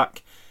you're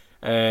back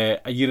a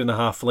year and a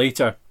half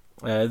later.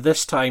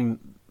 This time,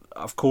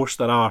 of course,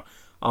 there are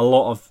a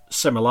lot of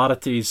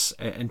similarities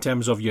in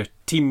terms of your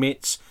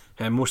teammates.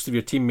 Most of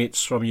your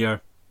teammates from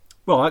your...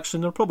 Well,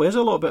 actually, there probably is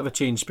a little bit of a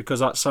change, because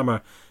that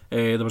summer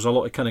there was a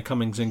lot of kind of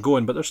comings and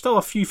going, but there's still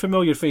a few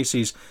familiar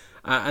faces.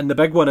 And the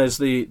big one is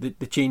the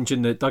change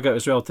in the dugout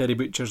as well. Terry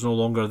Butcher's no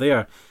longer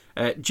there.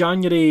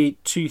 January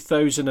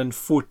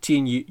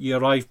 2014, you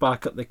arrive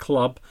back at the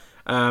club.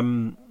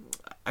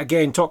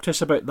 Again, talk to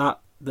us about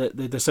that,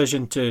 the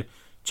decision to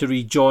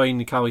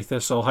rejoin Caley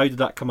Thistle. How did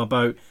that come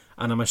about?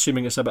 And I'm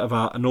assuming it's a bit of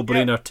a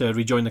no-brainer to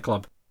rejoin the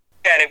club.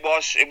 Yeah, it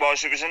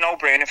was a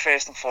no-brainer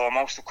first and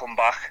foremost to come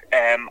back.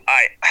 When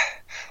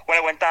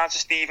I went down to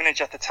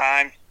Stevenage at the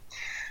time,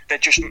 they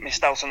just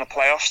missed out on the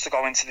playoffs to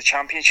go into the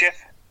championship,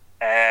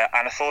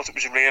 and I thought it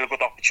was a really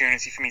good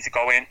opportunity for me to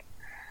go in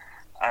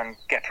and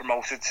get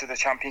promoted to the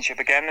championship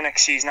again the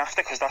next season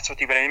after, because that's what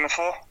they were aiming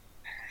for.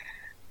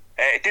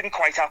 It didn't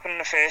quite happen in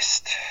the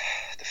first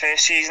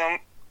season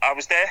I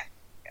was there.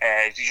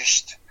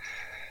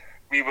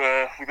 We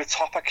were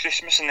top at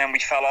Christmas, and then we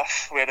fell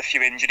off. We had a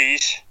few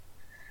injuries.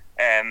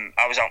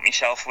 I was out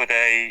myself with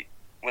a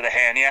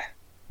hernia.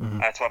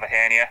 I had to have a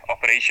hernia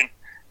operation,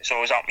 so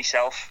I was out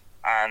myself,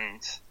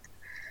 and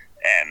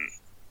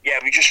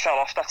we just fell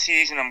off that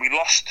season, and we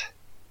lost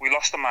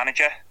a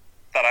manager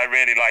that I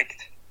really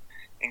liked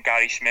in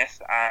Gary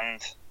Smith,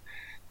 and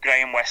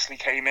Graham Wesley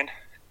came in.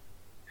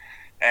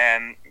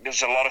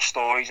 There's a lot of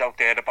stories out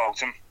there about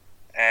him,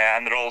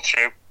 and they're all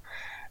true.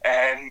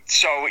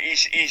 So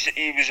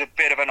he was a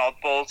bit of an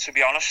oddball, to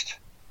be honest.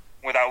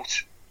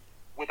 Without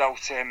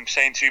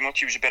saying too much,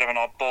 he was a bit of an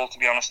oddball, to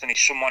be honest, and he's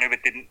someone who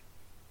didn't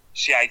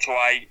see eye to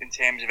eye in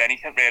terms of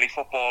anything really,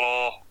 football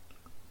or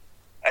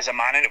as a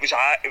man, and it was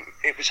hard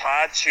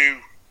to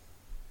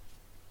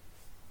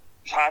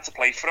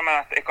play for him.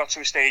 And it got to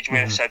a stage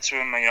where I said to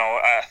him,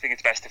 I think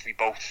it's best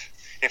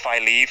if I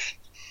leave.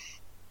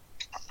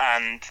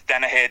 And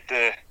then I heard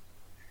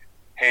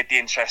the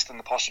interest and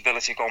the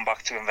possibility of going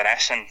back to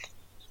Inverness, and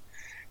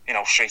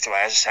straight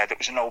away, as I said, it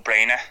was a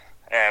no-brainer.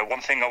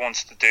 One thing I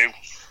wanted to do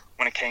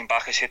when I came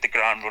back is hit the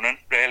ground running,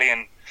 really,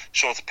 and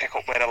sort of pick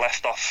up where I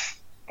left off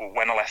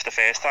when I left the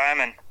first time.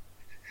 And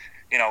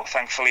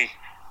thankfully,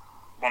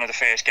 one of the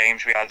first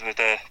games we had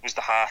was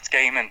the Hearts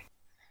game, and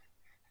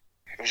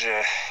it was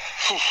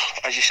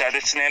as you said,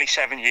 it's nearly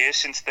 7 years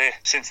since the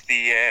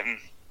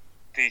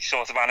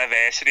sort of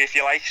anniversary, if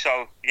you like.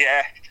 So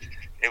yeah,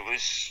 it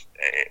was.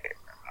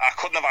 I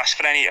couldn't have asked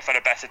for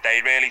a better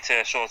day, really,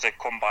 to sort of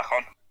come back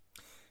on.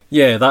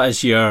 Yeah, that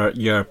is your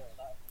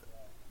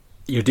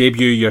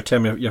debut,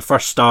 your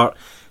first start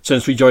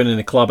since rejoining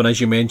the club. And as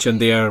you mentioned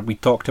there, we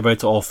talked about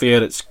it off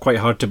air. It's quite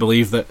hard to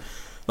believe that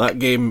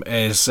game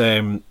was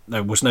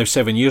now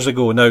 7 years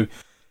ago. Now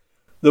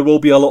there will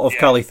be a lot of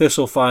Caley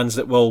Thistle fans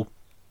that will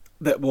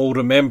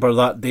remember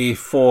that day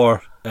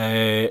for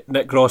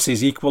Nick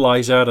Ross's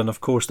equaliser, and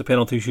of course the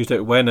penalty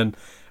shootout win. And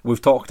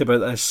we've talked about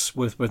this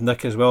with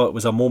Nick as well. It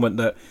was a moment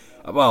that,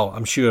 well,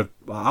 I'm sure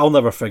I'll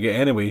never forget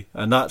anyway,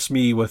 and that's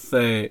me with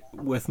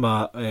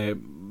my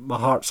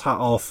Hearts hat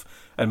off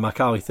and my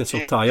Caley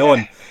Thistle tie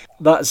on.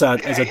 It's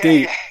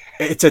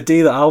a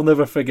day that I'll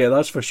never forget,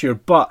 that's for sure.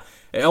 But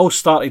it all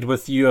started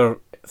with your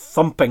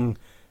thumping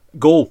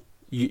goal.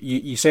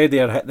 You said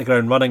there, hit the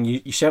ground running.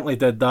 You certainly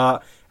did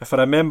that. If I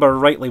remember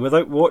rightly,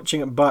 without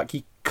watching it back,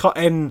 you cut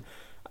in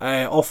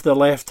off the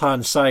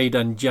left-hand side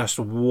and just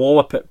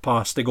wallop it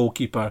past the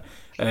goalkeeper.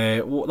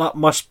 That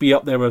must be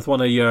up there with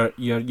one of your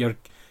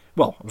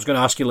well, I was going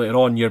to ask you later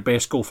on your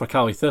best goal for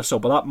Caley Thistle,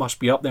 but that must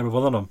be up there with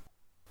one of them.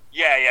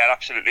 Yeah,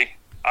 absolutely.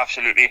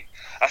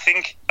 I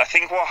think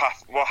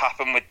what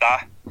happened with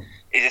that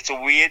is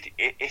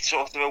it's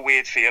sort of a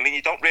weird feeling.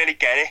 You don't really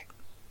get it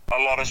a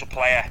lot as a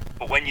player,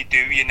 but when you do,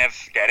 you never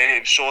forget it.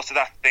 It was sort of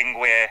that thing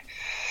where,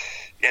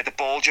 the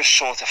ball just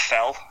sort of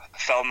fell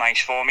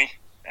nice for me,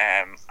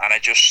 and I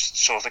just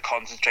sort of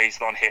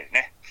concentrated on hitting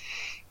it.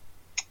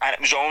 And it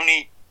was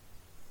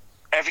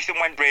everything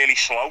went really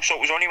slow, so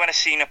it was only when I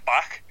seen it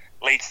back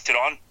later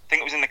on. I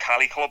think it was in the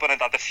Cali Club, and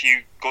I'd had a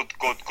few good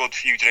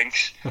few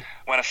drinks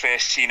when I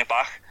first seen it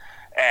back.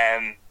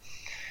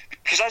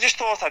 Because I just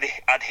thought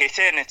I'd hit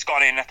it and it's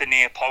gone in at the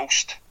near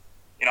post.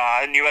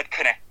 I knew I'd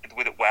connected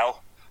with it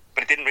well,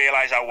 but I didn't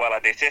realise how well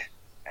I'd hit it,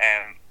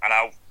 and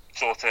how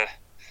sort of,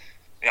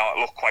 it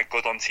looked quite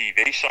good on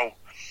TV. So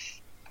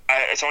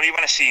it's only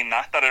when I seen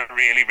that I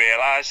really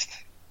realised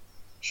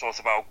sort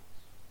of how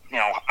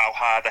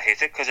hard I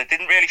hit it, because I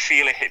didn't really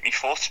feel it hit my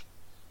foot.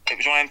 It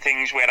was one of them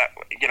things where,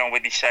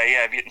 when they say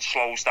everything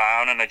slows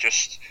down, and I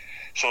just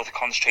sort of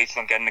concentrated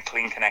on getting a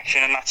clean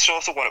connection, and that's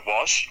sort of what it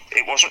was.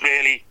 It wasn't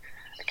really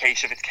a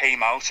case of it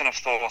came out and I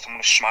thought, I'm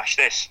going to smash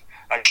this.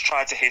 I just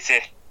tried to hit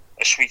it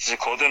as sweet as I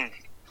could, and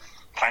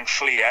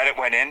thankfully, it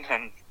went in,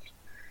 and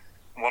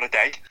what a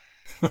day.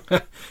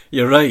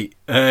 You're right.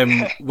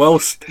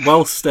 Whilst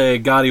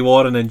Gary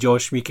Warren and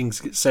Josh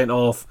Meekins get sent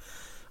off,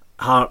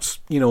 Hearts,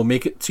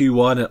 make it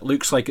 2-1. It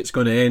looks like it's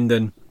going to end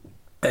in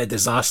a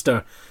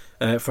disaster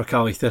for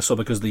Caley Thistle,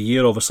 because the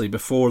year obviously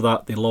before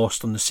that they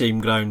lost on the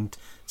same ground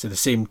to the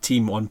same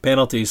team on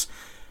penalties.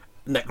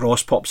 Nick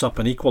Ross pops up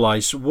and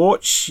equalise.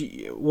 What's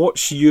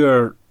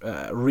your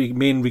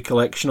main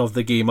recollection of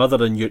the game, other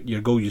than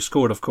your goal you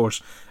scored, of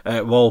course,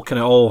 while kind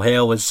of all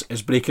hell is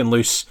breaking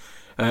loose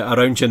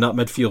around you in that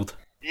midfield?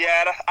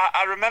 Yeah,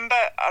 I remember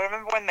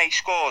when they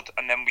scored,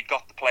 and then we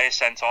got the players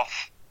sent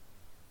off.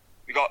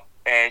 We got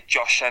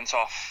Josh sent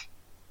off,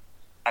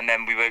 and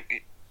then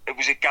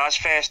was it Gaz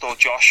first or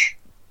Josh?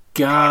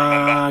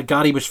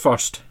 Gary was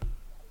first.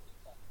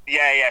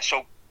 Yeah,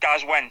 so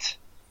Gaz went,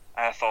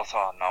 and I thought,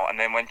 oh no. And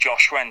then when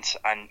Josh went,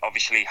 and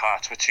obviously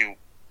Hearts were 2-1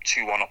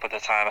 up at the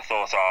time, I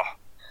thought,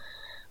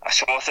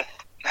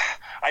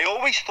 I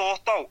always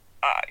thought though,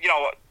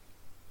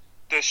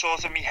 the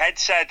sort of me head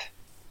said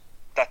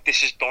that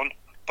this is done.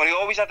 but he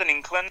always had an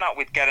inkling that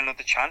we'd get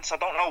another chance. I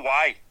don't know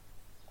why.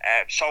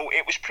 So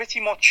it was pretty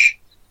much,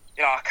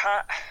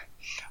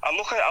 I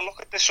look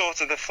at the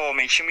sort of the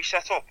formation we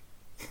set up,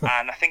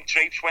 and I think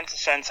Drapes went to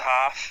centre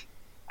half,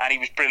 and he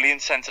was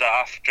brilliant centre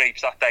half,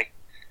 Drapes, that day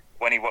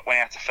when he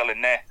had to fill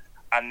in there.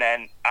 And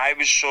then I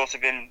was sort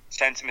of in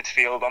centre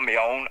midfield on my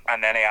own,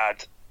 and then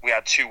we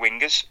had two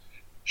wingers.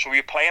 So we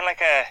were playing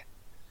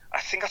I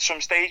think at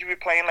some stage we were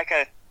playing like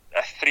a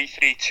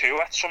 3-3-2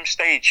 at some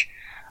stage.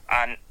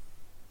 And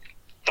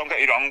don't get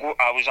me wrong,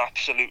 I was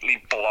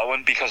absolutely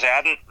blowing because I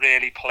hadn't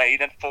really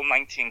played a full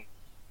 19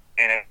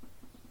 in a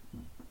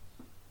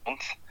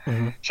month.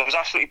 Mm-hmm. So I was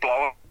absolutely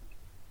blowing.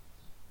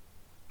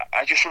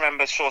 I just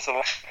remember sort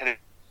of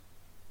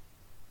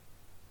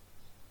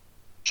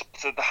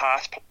the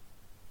heart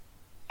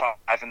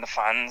in the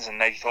fans, and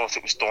they thought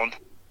it was done.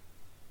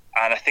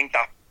 And I think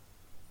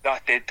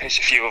that did piss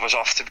a few of us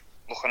off to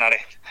looking at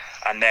it.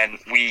 And then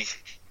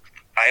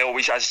I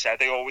always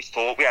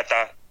thought we were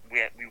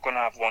going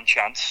to have one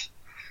chance.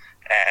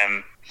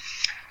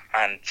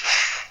 And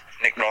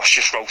Nick Ross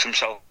just wrote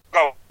himself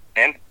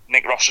in,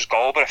 Nick Ross's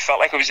goal, but it felt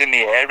like it was in the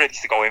air, ready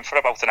to go in for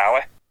about an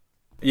hour.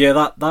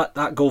 Yeah,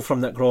 that goal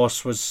from Nick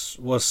Ross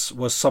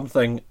was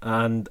something,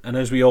 and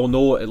as we all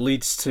know, it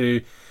leads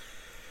to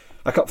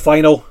a cup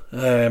final.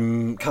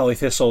 Caley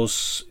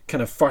Thistle's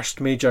kind of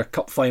first major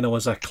cup final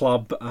as a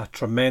club, a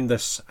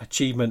tremendous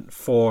achievement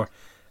for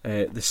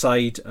the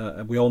side.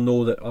 We all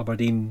know that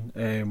Aberdeen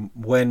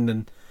win,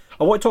 and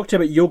I want to talk to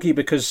you about Yogi,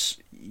 because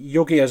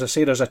Yogi, as I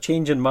say, there's a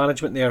change in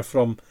management there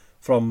from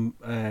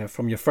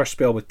your first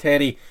spell with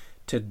Terry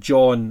to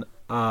John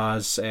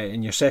as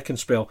in your second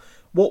spell.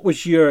 What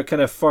was your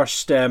kind of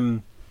first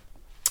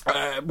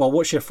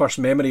what's your first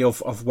memory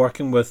of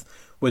working with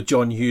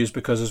John Hughes?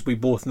 Because as we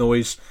both know,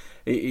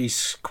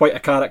 he's quite a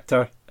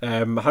character.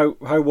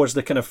 How was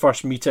the kind of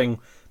first meeting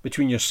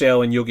between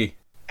yourself and Yogi?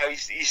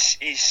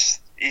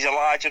 He's a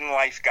larger than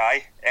life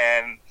guy.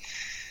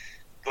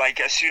 Like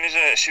as soon as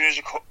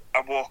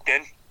I walked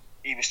in,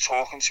 he was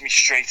talking to me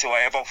straight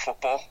away about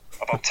football,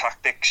 about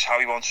tactics, how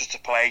he wants us to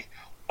play,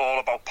 all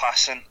about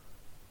passing.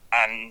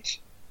 And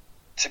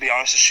to be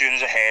honest, as soon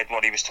as I heard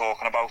what he was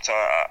talking about,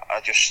 I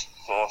just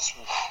thought,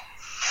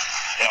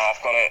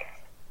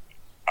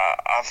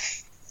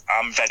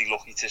 I'm very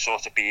lucky to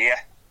sort of be here,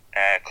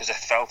 because I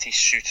felt he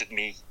suited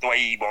me, the way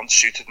he once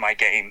suited my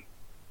game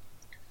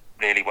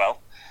really well.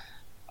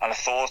 And I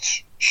thought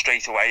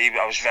straight away,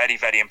 I was very,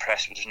 very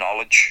impressed with his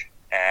knowledge,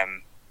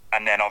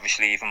 and then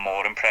obviously even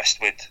more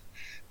impressed with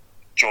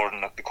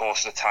Jordan at the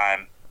course of the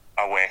time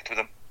I worked with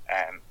him.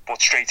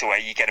 But straight away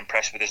you get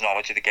impressed with his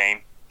knowledge of the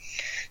game.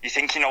 You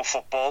think you know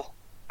football,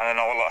 and I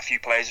know a few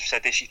players have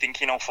said this, you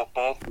think you know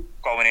football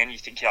going in, you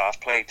think, yeah, I've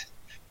played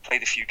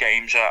a few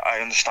games, I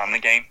understand the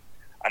game,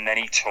 and then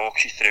he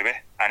talks you through it,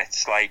 and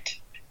it's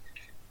like,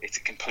 it's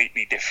a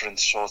completely different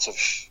sort of,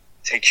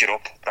 takes you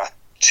up that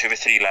 2 or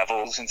 3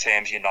 levels in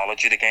terms of your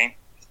knowledge of the game,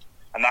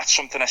 and that's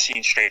something I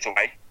seen straight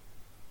away.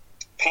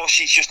 Plus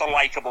he's just a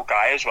likeable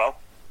guy as well.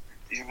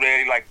 He's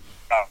really like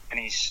that, and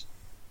he's,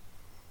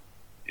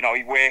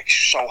 he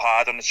works so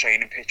hard on the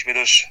training pitch with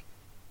us.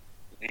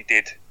 He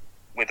did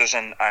with us,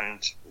 and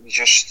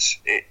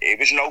it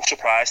was no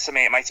surprise to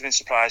me. It might have been a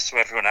surprise to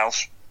everyone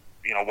else,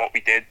 what we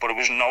did, but it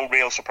was no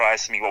real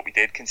surprise to me what we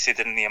did,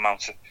 considering the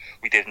amount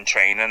we did in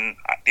training,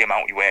 the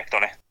amount we worked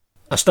on it.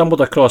 I stumbled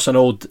across an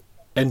old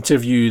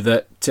interview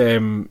that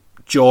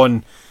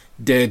John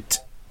did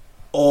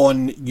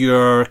on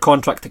your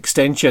contract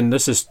extension.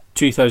 This is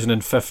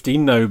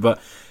 2015 now, but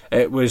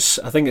I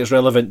think it's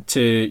relevant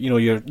to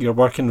your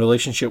working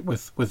relationship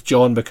with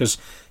John, because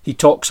he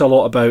talks a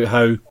lot about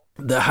how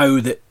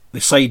the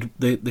side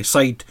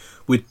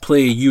would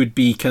play. You would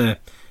be kind of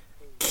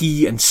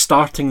key in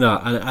starting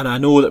that, and I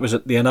know that was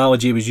the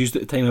analogy was used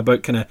at the time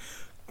about kind of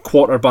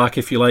quarterback,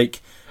 if you like.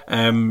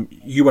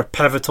 You were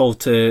pivotal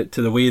to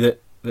the way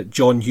that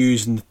John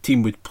Hughes and the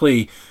team would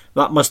play.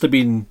 That must have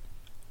been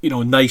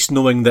nice,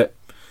 knowing that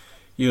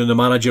the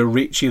manager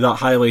rates you that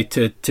highly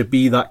to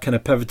be that kind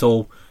of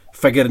pivotal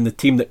figure in the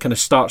team that kind of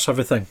starts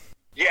everything.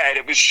 Yeah,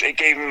 it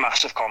gave me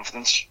massive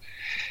confidence.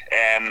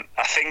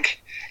 I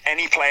think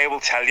any player will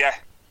tell you,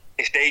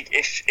 if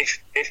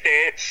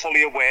they're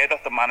fully aware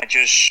that the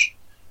manager's,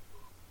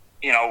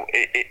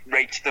 it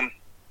rates them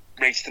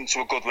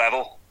to a good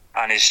level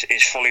and is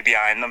fully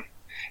behind them,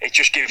 it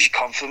just gives you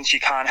confidence. You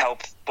can't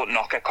help but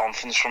not get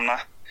confidence from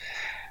that.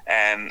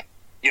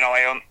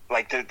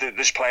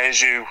 There's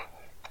players who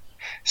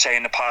say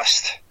in the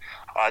past,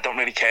 I don't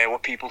really care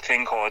what people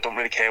think, or I don't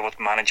really care what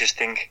managers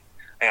think.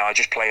 I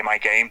just play my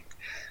game.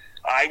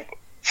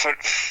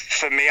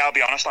 For me, I'll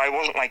be honest, I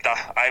wasn't like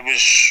that. I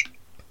was,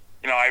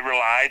 I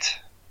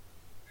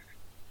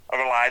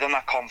relied on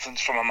that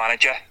confidence from a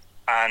manager,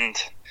 and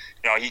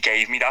he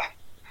gave me that.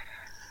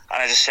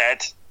 And as I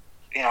said,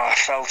 I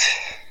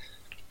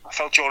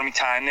felt during my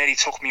time there, he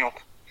took me up.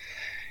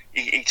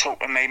 He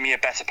took and made me a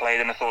better player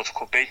than I thought I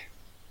could be.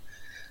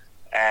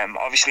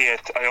 Obviously,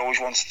 I always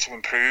wanted to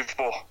improve,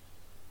 but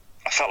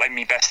I felt like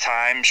my best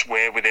times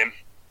were with him,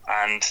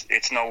 and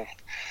it's no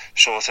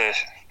sort of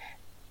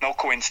no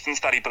coincidence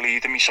that he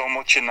believed in me so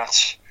much, and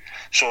that's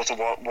sort of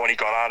what he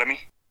got out of me.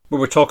 We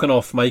were talking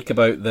off mic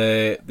about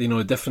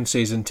the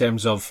differences in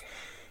terms of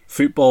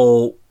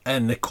football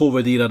in the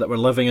COVID era that we're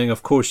living in.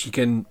 Of course, you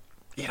can,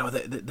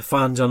 the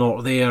fans are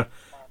not there,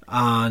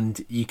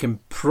 and you can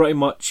pretty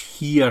much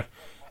hear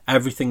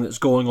everything that's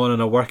going on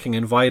in a working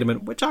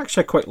environment, which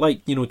actually I quite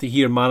like, to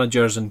hear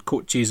managers and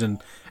coaches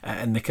and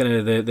the kind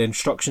of the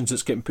instructions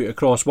that's getting put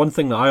across. One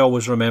thing that I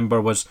always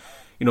remember was,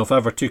 if I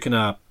ever took in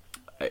a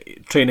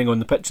training on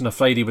the pitch on a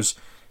Friday,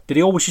 did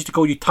he always used to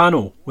call you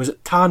Tano? Was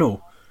it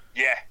Tano?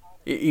 Yeah.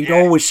 He'd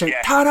always say,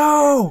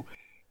 Tano!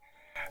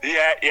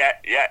 Yeah.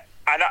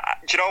 And,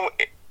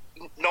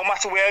 no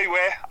matter where you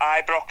were,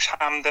 Ibrox,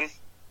 Hampden,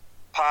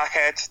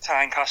 Parkhead,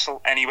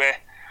 Tynecastle, anywhere,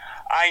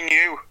 I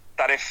knew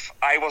that if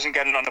I wasn't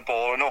getting on the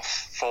ball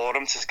enough for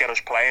him to get us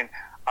playing,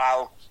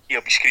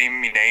 he'll be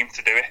screaming my name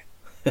to do it.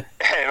 And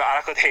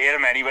I could hear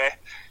him anywhere.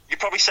 You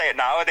probably say it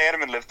now. I'd hear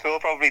him in Liverpool.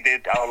 Probably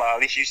did out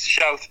loud. He used to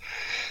shout.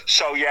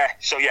 So yeah.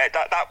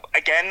 That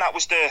again. That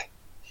was the.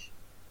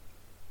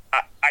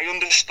 I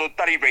understood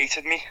that he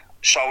rated me.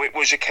 So it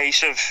was a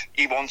case of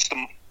he wants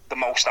the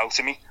most out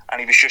of me,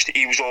 and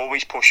he was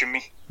always pushing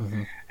me.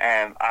 Mm-hmm.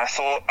 I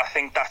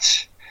think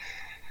that's.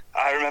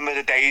 I remember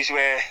the days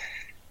where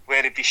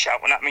he'd be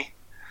shouting at me,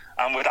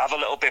 and we'd have a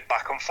little bit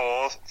back and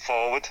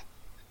forward,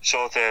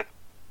 sort of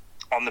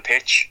on the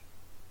pitch.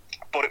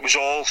 But it was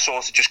all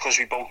sort of just because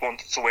we both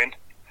wanted to win,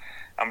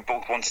 and we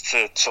both wanted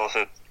to sort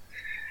of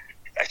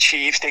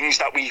achieve things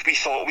that we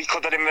thought we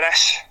could at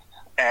Inverness.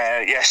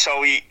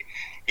 So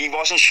he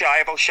wasn't shy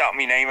about shouting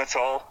my name at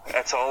all.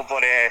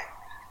 But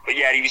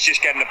yeah, he was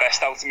just getting the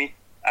best out of me,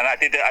 and I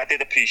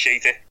did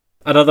appreciate it.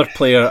 Another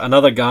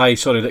guy,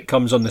 that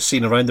comes on the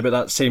scene around about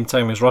that same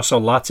time is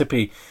Russell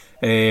Latipi,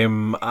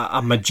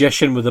 a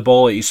magician with the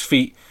ball at his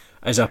feet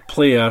as a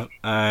player.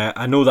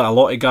 I know that a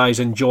lot of guys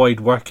enjoyed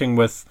working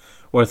with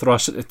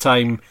Russ at the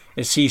time.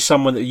 Is he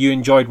someone that you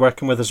enjoyed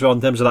working with as well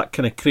in terms of that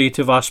kind of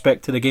creative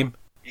aspect to the game?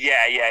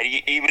 Yeah.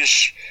 He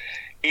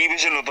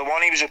was another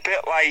one. He was a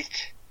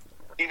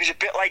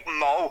bit like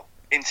Mo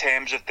in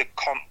terms of the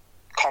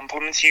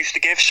compliments he used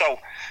to give. So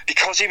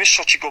because he was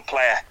such a good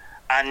player,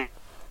 and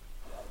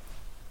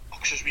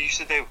as we used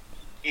to do,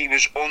 he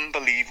was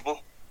unbelievable.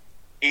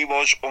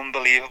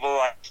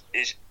 Like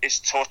his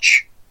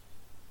touch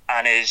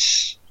and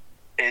his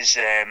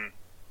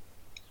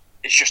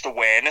just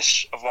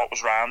awareness of what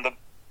was around him,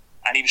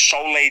 and he was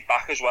so laid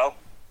back as well.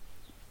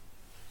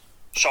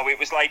 So it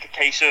was like a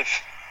case of,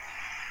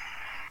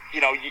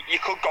 you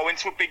could go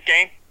into a big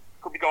game,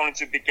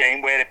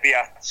 where it be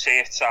at, say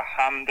it's at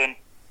Hampden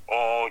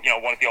or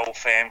one of the Old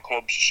Firm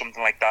clubs or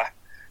something like that,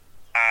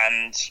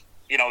 and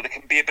there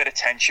can be a bit of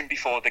tension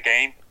before the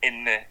game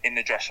in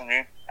the dressing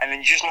room, and then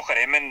you just look at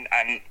him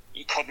and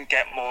he couldn't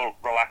get more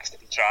relaxed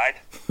if he tried.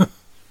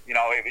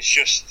 It was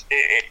just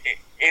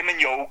him and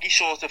Yogi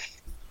sort of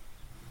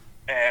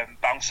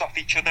bounce off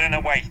each other in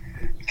a way,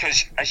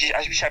 because as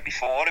we said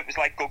before, it was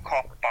like good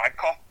cop, bad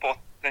cop, but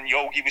then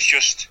Yogi was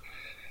just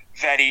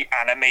very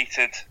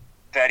animated,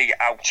 very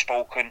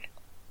outspoken,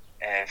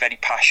 very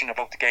passionate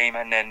about the game,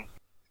 and then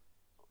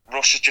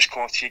Russ would just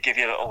come up to you, give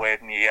you a little word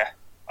in the ear,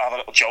 have a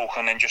little joke,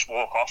 and then just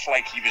walk off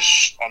like he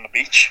was on the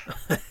beach.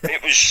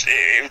 It was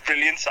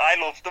brilliant. I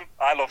loved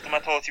him. I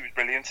thought he was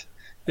brilliant.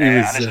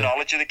 And his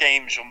knowledge of the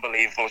game is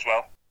unbelievable as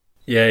well.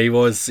 Yeah, he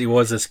was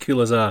as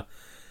cool as a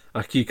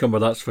cucumber,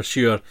 that's for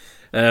sure.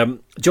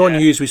 John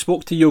Hughes, we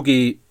spoke to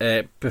Yogi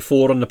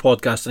before on the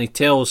podcast, and he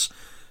tells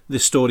the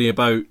story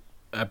about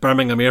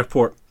Birmingham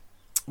Airport,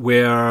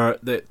 where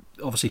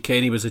obviously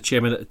Kenny was the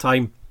chairman at the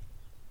time,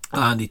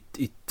 and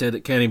he said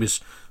that Kenny was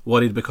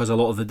worried because a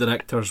lot of the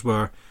directors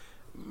were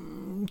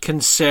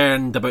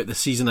concerned about the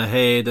season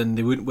ahead and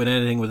they wouldn't win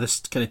anything with this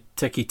kind of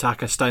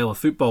tiki-taka style of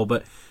football,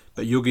 but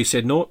Yogi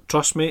said, no,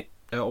 trust me,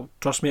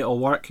 it'll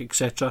work,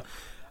 etc.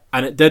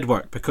 And it did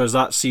work, because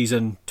that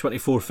season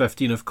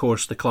 24-15, of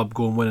course, the club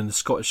go and win in the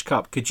Scottish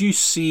Cup. Could you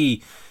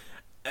see,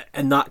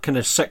 in that kind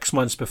of 6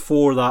 months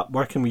before that,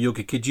 working with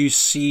Yogi, could you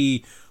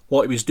see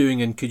what he was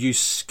doing, and could you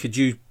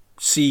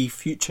see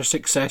future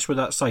success with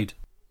that side?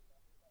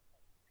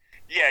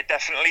 Yeah,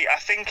 definitely. I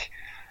think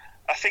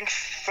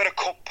for a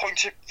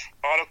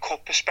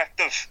cup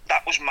perspective,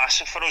 that was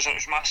massive for us. It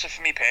was massive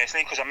for me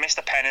personally, because I missed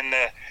a pen in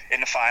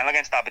the final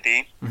against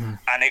Aberdeen,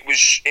 and it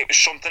was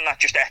something that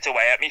just ate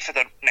away at me for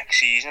the next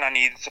season. I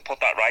needed to put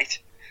that right,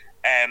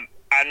 and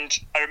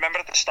I remember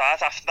at the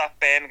start, after that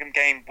Birmingham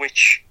game,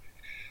 which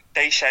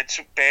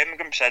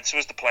Birmingham said to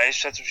us, the players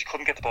said to us, we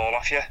couldn't get the ball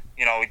off you.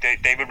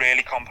 They were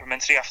really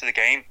complimentary after the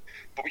game,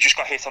 but we just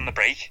got hit on the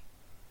break,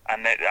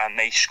 and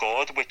they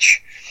scored,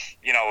 which,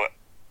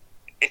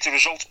 it's a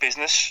results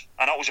business.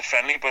 I know it was a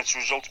friendly, but it's a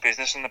results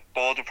business, and the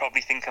board were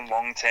probably thinking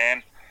long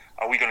term,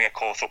 are we going to get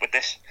caught up with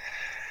this?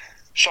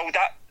 So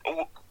that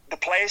the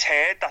players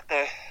heard that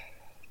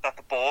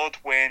the board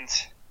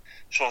weren't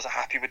sort of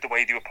happy with the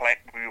way we were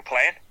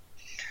playing,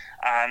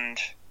 and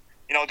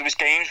there was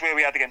games where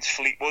we had against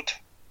Fleetwood,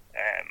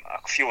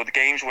 a few other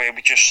games where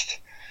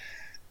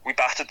we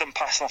battered them,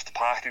 passing off the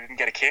park, they didn't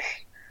get a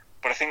kick.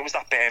 But I think it was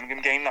that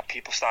Birmingham game that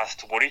people started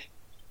to worry.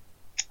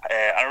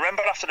 I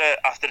remember after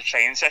the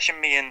training session,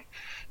 me and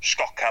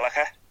Scott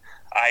Kelleher,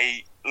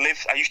 I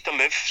used to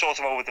live sort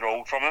of over the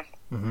road from him,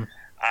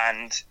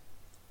 and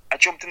I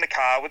jumped in the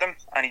car with him,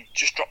 and he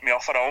just dropped me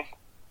off at home,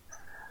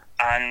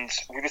 and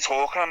we were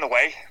talking on the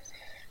way,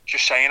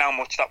 just saying how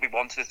much that we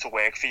wanted it to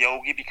work for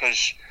Yogi,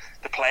 because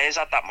the players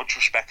had that much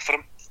respect for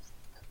him.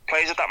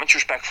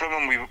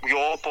 And we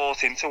all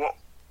bought into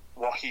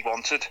what he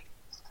wanted,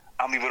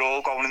 and we were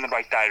all going in the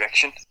right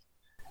direction.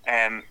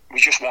 We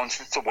just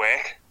wanted it to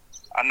work.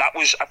 And that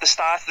was, at the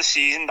start of the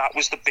season, that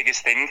was the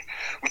biggest thing.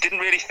 We didn't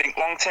really think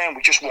long term,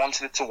 we just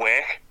wanted it to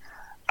work.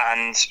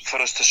 And for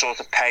us to sort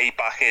of pay him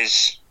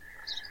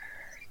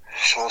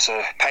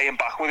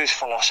back with his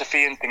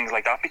philosophy and things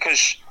like that.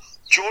 Because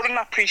during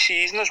that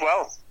pre-season as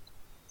well,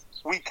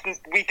 we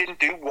didn't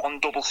do one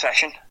double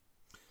session.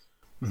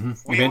 You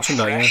mentioned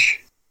that, yeah.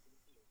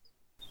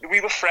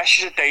 We were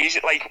fresh as a daisy.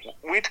 Like,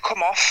 we'd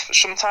come off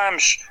because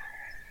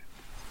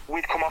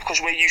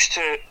we're used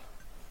to,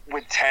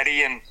 with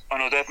Terry and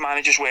other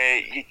managers, where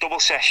you double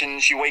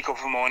sessions, you wake up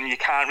in the morning, you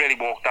can't really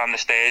walk down the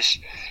stairs,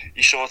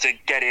 you sort of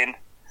get in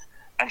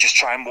and just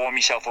try and warm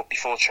yourself up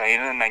before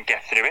training and then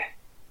get through it.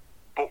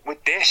 But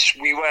with this,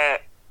 we were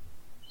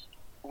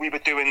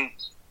doing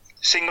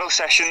single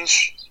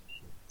sessions.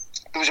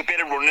 There was a bit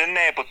of running in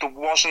there, but there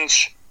wasn't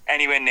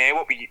anywhere near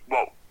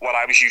what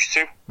I was used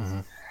to.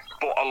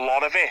 But a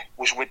lot of it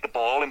was with the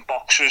ball in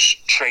boxes,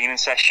 training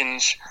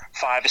sessions,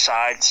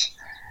 five-a-sides.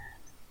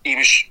 He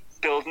was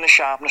building the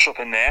sharpness up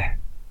in there,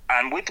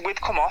 and we'd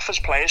come off as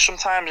players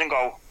sometimes and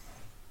go,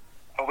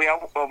 are we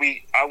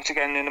out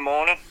again in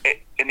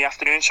the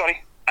afternoon,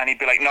 sorry? And he'd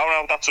be like, no,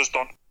 that's us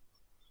done.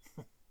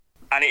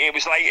 And it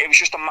was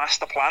just a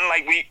master plan.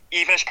 Like,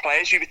 even as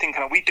players, we were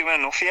thinking, are we doing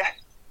enough here?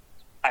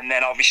 And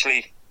then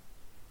obviously,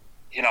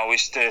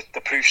 is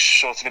the proof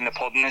sort of in the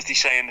pudding, as they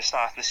say, in the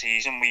start of the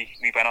season.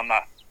 We went on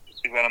that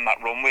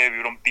run where we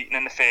were unbeaten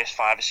in the first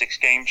 5 or 6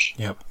 games.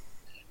 Yep.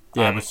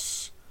 Yeah,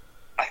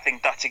 I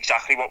think that's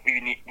exactly what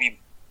the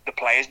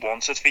players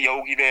wanted for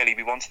Yogi, really.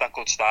 We wanted that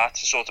good start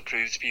to sort of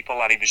prove to people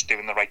that he was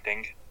doing the right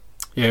thing.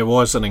 Yeah, it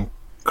was an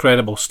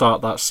incredible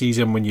start that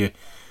season when you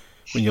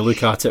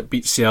look at it.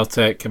 Beat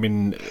Celtic, I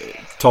mean,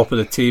 top of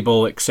the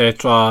table,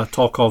 etc.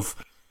 Talk of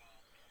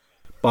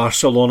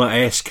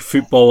Barcelona-esque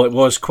football. It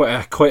was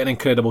quite an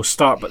incredible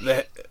start, but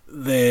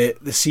the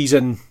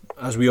season,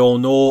 as we all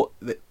know,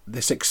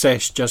 the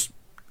success just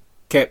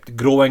kept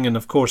growing, and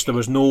of course there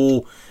was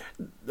no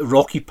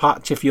rocky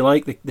patch, if you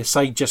like. The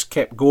side just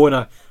kept going.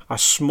 A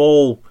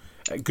small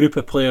group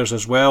of players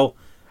as well.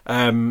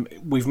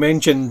 We've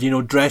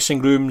mentioned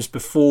dressing rooms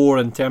before,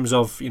 in terms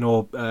of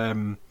you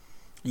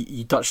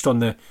touched on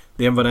the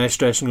Inverness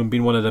dressing room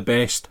being one of the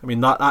best. I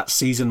mean, that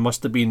season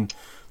must have been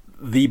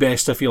the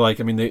best, if you like.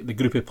 I mean, the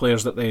group of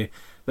players that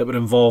were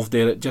involved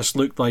there, it just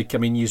looked like, I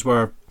mean, yous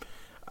were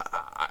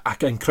an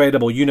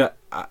incredible unit.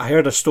 I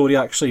heard a story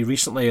actually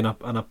recently in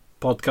a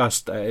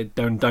podcast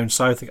down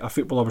south. A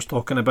footballer was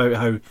talking about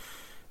how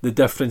the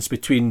difference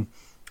between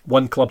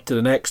one club to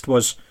the next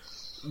was,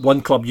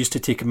 one club used to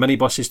take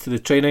minibuses to the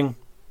training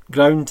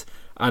ground,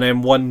 and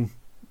then one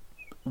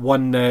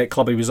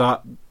club he was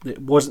at,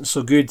 it wasn't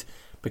so good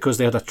because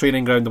they had a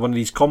training ground in one of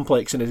these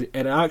complexes, and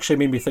it actually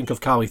made me think of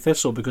Cali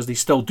Thistle, because they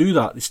still do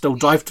that. They still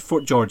drive to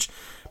Fort George.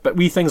 But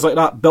wee things like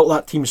that built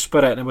that team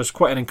spirit, and it was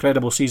quite an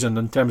incredible season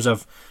in terms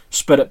of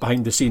spirit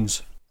behind the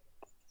scenes.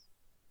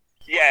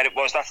 Yeah, it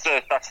was. That's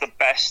the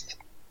best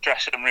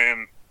dressing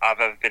room I've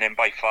ever been in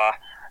by far,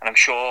 and I'm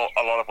sure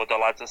a lot of other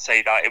lads will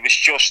say that. It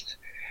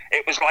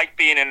was like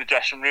being in a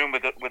dressing room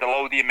with a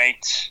load of your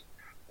mates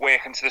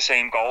working to the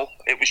same goal.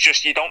 It was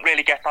just, you don't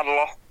really get that a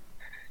lot.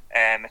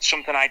 It's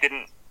something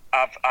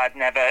I'd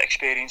never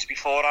experienced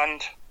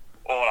beforehand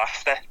or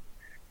after.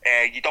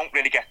 You don't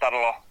really get that a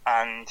lot,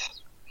 and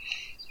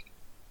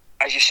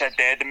as you said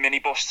there, the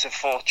minibus to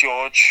Fort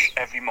George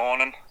every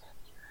morning,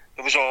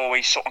 there was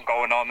always something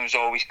going on. There was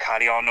always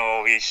carry on,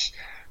 always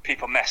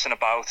people messing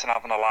about and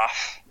having a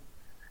laugh.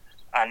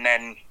 And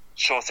then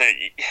sort of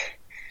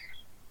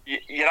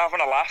you're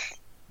having a laugh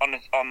on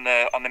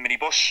the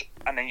minibus,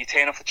 and then you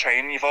turn off the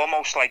train and you've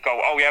almost like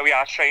go, oh yeah, we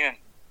are training.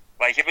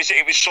 Like it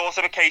was sort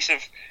of a case of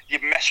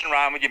you're messing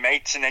around with your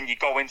mates, and then you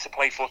go in to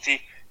play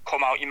footy,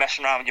 come out, you're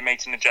messing around with your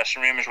mates in the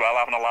dressing room as well,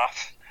 having a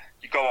laugh.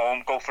 You go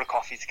home, go for a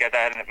coffee together,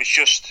 and it was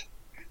just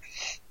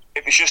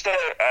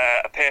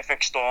a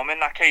perfect storm. In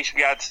that case,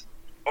 we had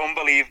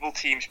unbelievable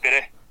team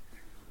spirit.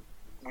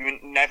 We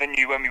never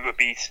knew when we were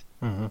beat.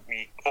 Mm-hmm.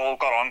 We all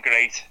got on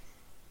great.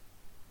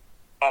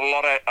 A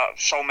lot of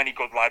so many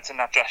good lads in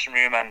that dressing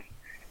room, and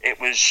it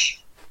was,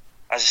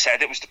 as I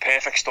said, it was the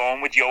perfect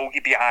storm with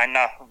Yogi behind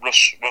that,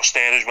 Russ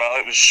there as well.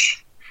 It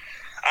was,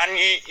 and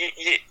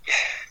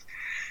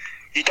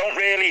you don't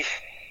really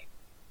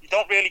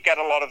get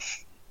a lot of,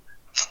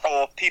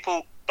 or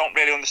people don't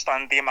really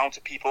understand the amount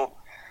of people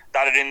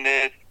that are in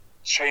the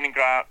training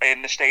ground,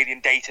 in the stadium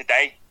day to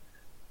day,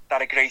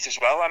 that are great as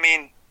well. I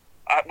mean,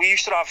 we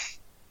used to have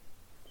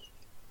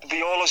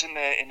Viola's in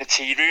the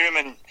tea room,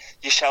 and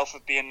yourself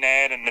would be in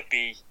there, and there'd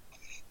be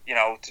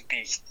to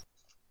be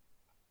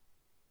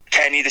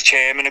Kenny, the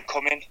chairman, had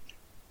come in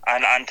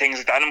and things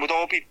like that, and we'd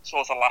all be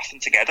sort of laughing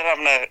together,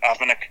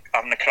 having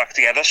a crack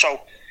together.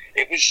 So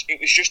it was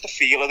just the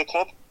feel of the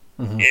club.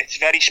 Mm-hmm.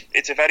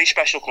 It's a very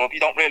special club. You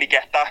don't really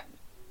get that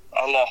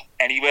a lot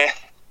anywhere,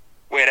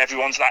 where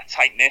everyone's that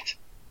tight knit.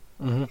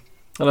 Mm-hmm.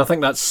 And I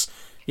think that's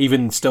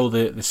even still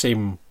the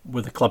same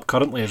with the club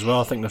currently as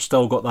well. I think they've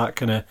still got that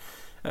kind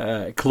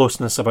of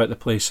closeness about the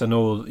place. I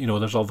know,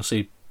 there's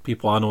obviously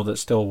people I know that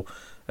still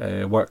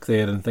work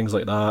there and things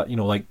like that.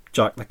 Like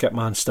Jack the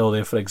Kitman's still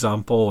there, for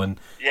example, and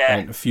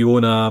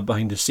Fiona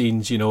behind the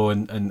scenes,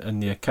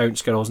 and the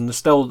accounts girls, and there's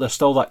still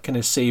that kind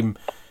of same,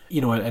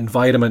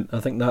 environment. I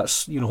think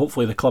that's,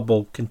 hopefully the club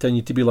will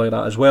continue to be like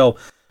that as well.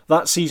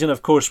 That season,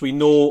 of course, we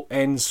know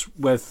ends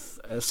with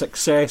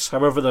success.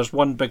 However, there's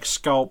one big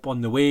scalp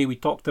on the way. We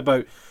talked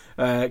about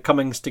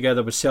Cummings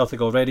together with Celtic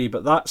already,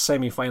 but that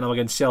semi-final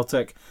against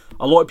Celtic,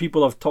 a lot of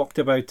people have talked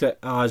about it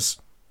as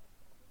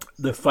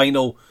the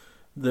final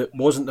that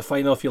wasn't the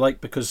final, if you like,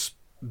 because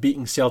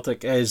beating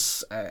Celtic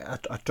is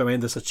a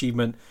tremendous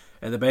achievement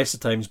at the best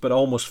of times, but it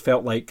almost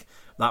felt like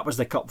that was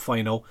the cup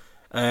final.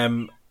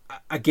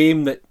 A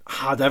game that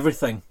had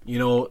everything,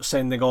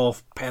 sending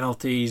off,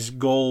 penalties,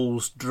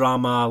 goals,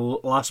 drama,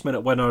 last minute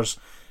winners.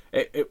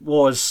 It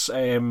was,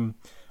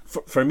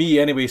 for me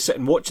anyway,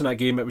 sitting watching that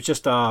game, it was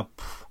just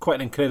quite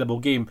an incredible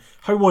game.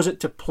 How was it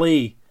to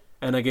play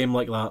in a game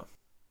like that?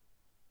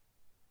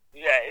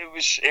 Yeah,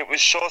 it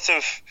was sort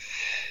of,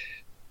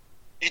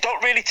 you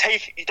don't really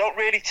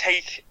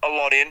take a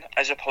lot in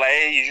as a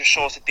player. You just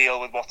sort of deal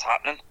with what's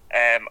happening.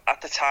 At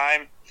the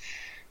time,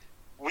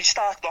 we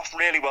started off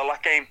really well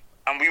that game.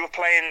 And we were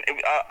playing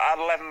at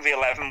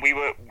 11v11. We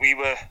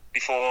were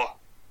before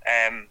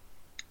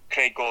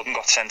Craig Gordon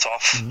got sent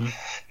off. Mm-hmm.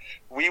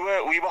 We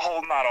were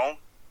holding our own.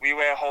 We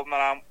were holding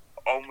our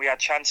own. We had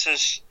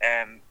chances.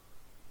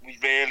 We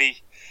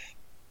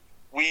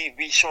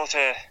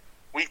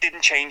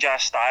didn't change our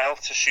style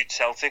to suit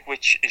Celtic,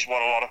 which is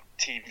what a lot of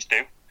teams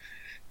do.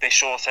 They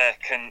sort of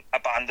can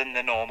abandon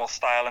the normal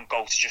style and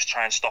go to just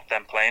try and stop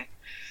them playing.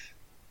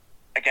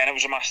 Again, it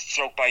was a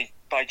masterstroke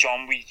by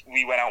John.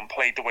 We went out and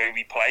played the way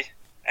we play.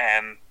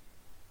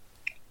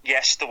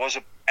 Yes, there was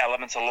an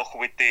element of luck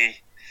with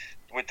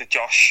the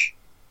Josh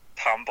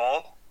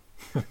handball.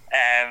 But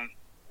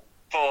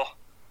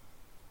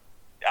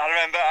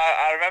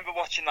I remember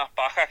watching that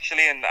back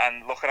actually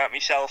and looking at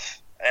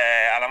myself,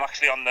 and I'm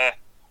actually on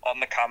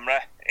the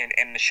camera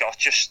in the shot,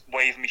 just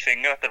waving my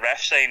finger at the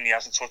ref saying he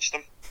hasn't touched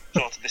them,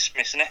 sort of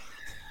dismissing it.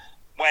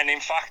 When in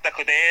fact I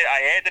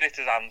heard that it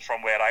his hand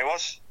from where I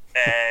was.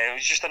 It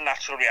was just a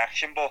natural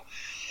reaction, but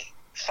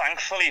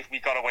thankfully we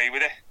got away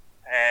with it.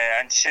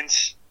 And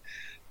since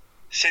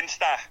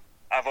that,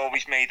 I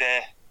always made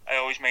a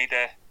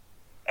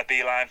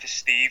beeline for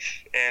Steve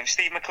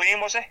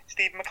McLean, was it?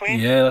 Steve McLean?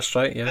 Yeah, that's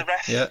right. Yeah, the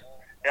ref. Yeah.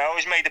 I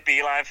always made a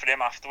beeline for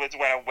him afterwards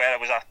where I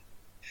was at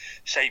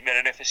St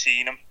Mirren if I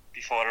seen him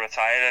before I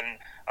retired, and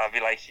I'd be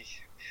like,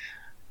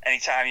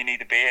 anytime you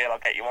need a beer, I'll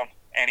get you one.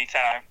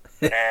 Anytime.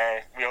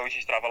 We always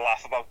used to have a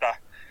laugh about that.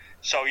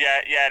 So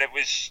yeah, it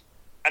was.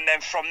 And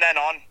then from then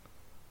on,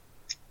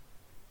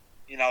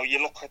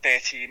 you look at their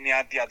team. They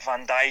had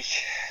Van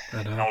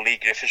Dijk. Lee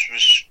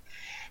Griffiths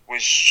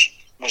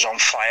was on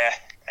fire.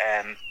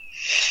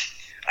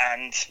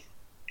 And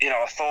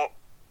I thought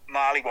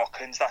Marley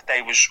Watkins that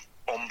day was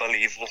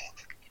unbelievable.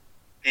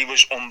 He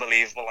was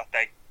unbelievable that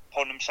day.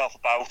 Putting himself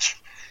about,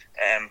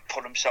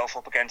 put himself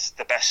up against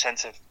the best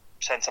centre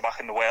back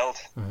in the world.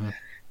 Mm-hmm.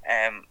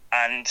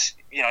 And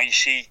you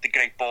see the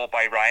great ball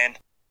by Ryan,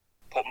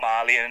 put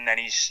Marley in, and then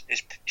his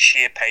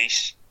sheer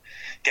pace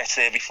gets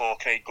there before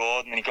Craig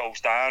Gordon, and he goes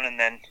down, and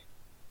then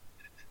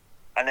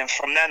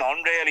from then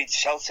on, really,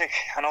 Celtic.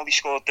 I know they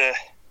scored the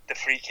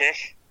free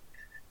kick.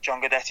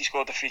 John Guidetti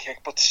scored the free kick,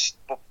 but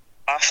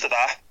after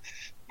that,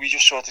 we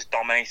just sort of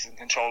dominated and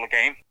controlled the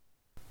game.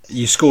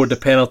 You scored the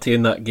penalty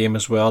in that game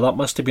as well. That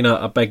must have been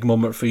a big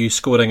moment for you,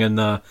 scoring in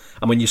the.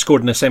 I mean, you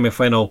scored in the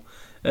semi-final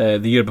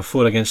the year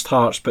before against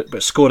Hearts,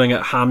 but scoring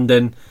at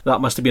Hampden, that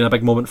must have been a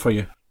big moment for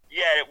you.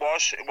 Yeah, it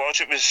was.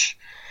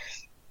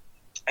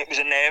 It was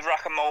a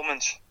nerve-wracking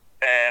moment.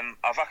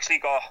 I've actually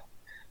got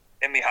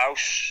in my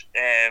house.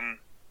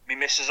 My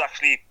missus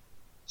actually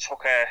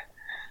took a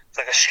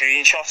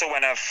screenshot of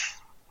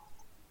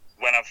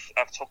when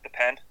I've took the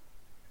pen,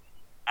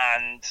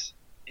 and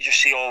you just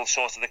see all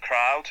sorts of the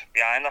crowd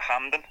behind the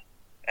Hampden,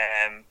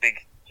 a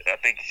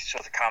big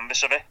sort of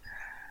canvas of it.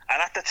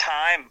 And at the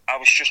time, I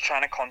was just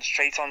trying to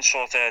concentrate on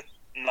sort of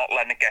not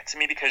letting it get to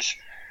me, because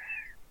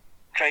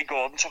Craig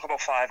Gordon took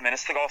about 5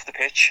 minutes to go off the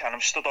pitch, and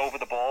I'm stood over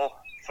the ball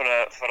for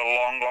a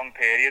long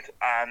period,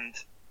 and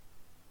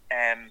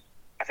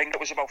I think it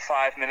was about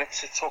 5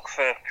 minutes it took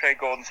for Craig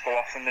Gordon to go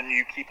off and the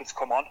new keeper to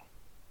come on.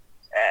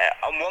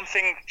 And one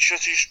thing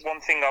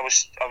I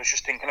was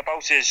just thinking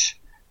about is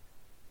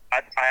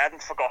I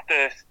hadn't forgot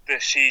the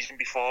season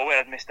before where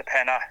I'd missed a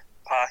pen at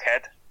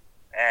Parkhead,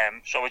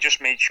 so I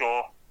just made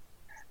sure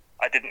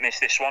I didn't miss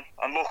this one.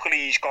 And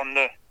luckily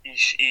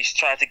he's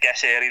tried to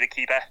guess early, the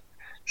keeper,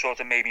 sort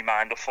of made me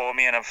mind up for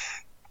me, and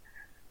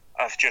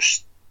I've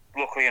just,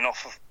 luckily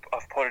enough,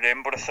 I've put it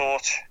in. But I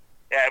thought,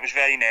 yeah, it was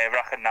very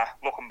nerve-wracking. That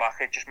looking back,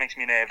 it just makes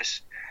me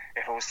nervous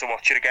if I was to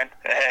watch it again.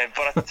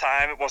 But at the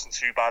time, it wasn't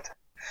too bad.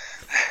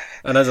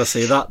 And as I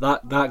say,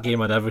 that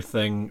game had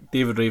everything.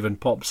 David Raven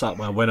pops up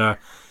with a winner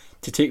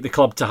to take the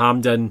club to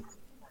Hampden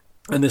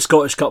in the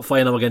Scottish Cup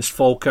final against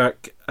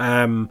Falkirk.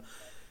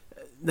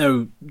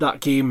 Now that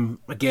game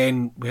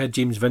again, we had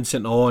James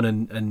Vincent on,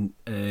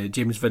 and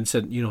James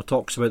Vincent,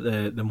 talks about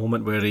the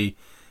moment where he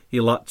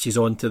latches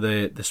onto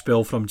the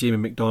spell from Jamie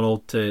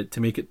McDonald to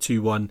make it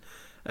 2-1.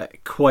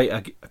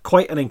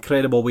 Quite an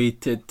incredible way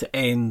to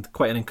end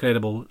quite an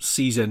incredible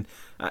season.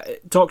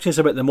 Talk to us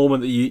about the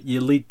moment that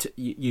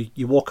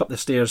you walk up the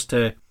stairs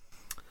to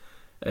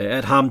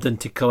at Hampden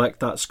to collect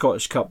that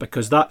Scottish Cup,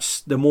 because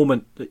that's the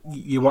moment that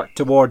you work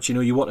towards.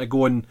 You want to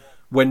go and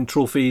win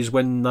trophies,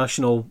 win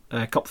national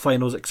cup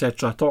finals,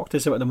 etc. Talk to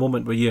us about the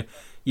moment where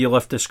you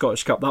lift the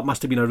Scottish Cup. That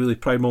must have been a really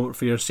proud moment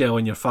for yourself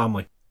and your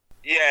family.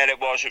 Yeah, it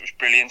was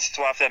brilliant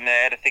to have them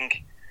there. I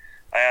think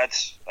I had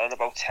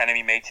about 10 of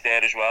my mates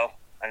there as well,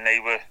 and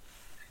they were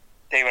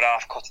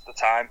half cut at the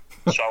time,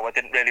 so I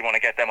didn't really want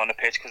to get them on the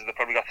pitch because they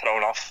probably got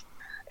thrown off.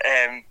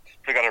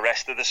 They got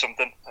arrested or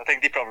something. I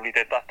think they probably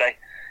did that day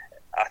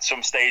at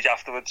some stage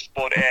afterwards.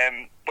 But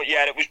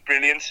yeah, it was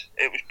brilliant.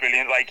 It was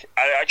brilliant. Like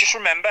I just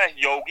remember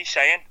Yogi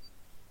saying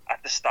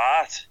at the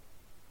start,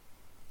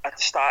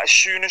 as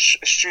soon as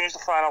the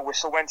final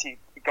whistle went, he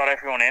got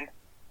everyone in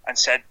and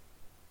said,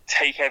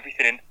 "Take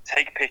everything in,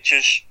 take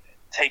pictures,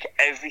 take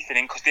everything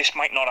in, because this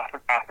might not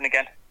happen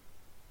again.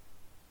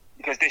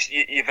 Because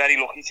you're very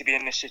lucky to be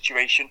in this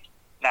situation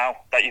now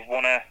that you've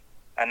won a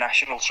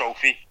national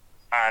trophy,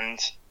 and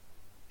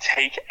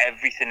take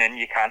everything in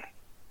you can."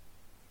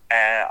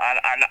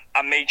 And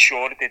I made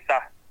sure I did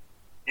that.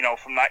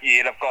 From that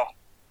year, I've got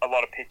a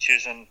lot of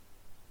pictures and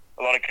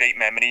a lot of great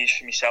memories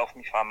for myself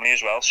and my family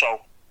as well.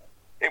 So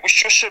it was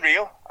just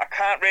surreal.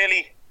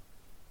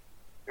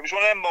 It was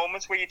one of them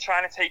moments where you're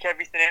trying to take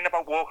everything in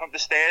about walking up the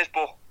stairs,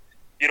 but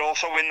you're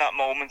also in that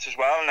moment as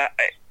well. And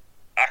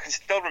I can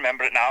still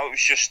remember it now.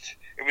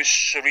 It was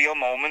surreal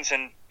moments,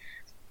 and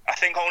I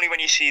think only when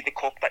you see the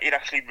cup that you'd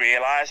actually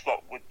realise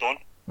what we'd done.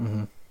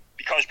 Mm-hmm.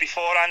 Because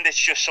beforehand, it's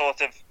just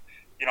sort of,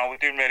 we're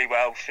doing really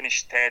well, we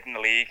finished third in the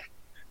league,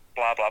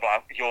 blah, blah, blah,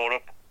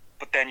 Europe.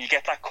 But then you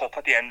get that cup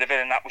at the end of it,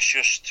 and that was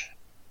just,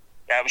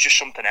 it was just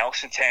something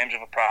else in terms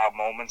of a proud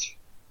moment.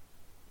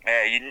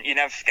 You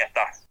never forget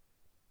that.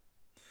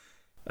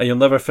 And you'll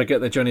never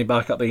forget the journey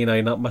back up the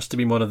E9. That must have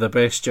been one of the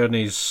best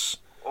journeys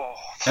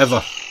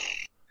ever.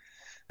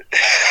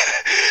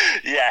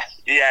 Yeah,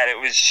 it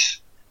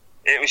was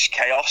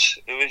chaos.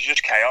 It was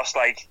just chaos.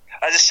 Like,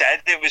 as I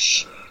said, it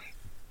was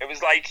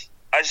like,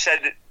 as I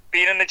said,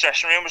 being in the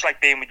dressing room was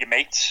like being with your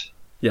mates.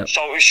 Yeah.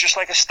 So it was just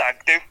like a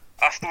stag do.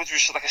 Afterwards, it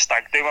was just like a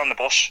stag do on the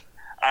bus.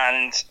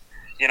 And,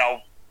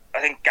 I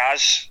think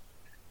Gaz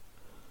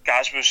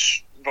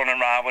was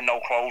running around with no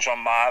clothes on.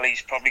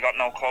 Marley's probably got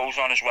no clothes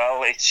on as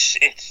well. It's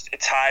a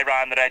tie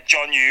round the head.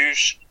 John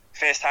Hughes,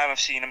 first time I've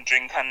seen him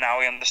drink, and now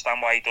I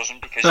understand why he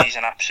doesn't, because he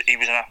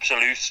was an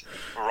absolute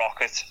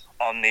rocket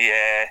on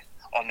the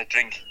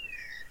drink.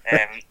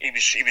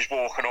 He was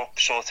walking up,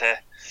 sort of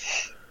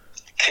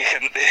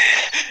kicking.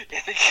 I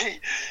think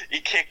he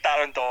kicked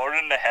Aaron Dora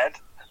in the head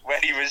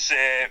when he was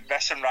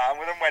messing around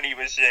with him, when he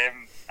was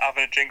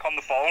having a drink on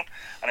the phone,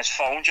 and his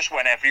phone just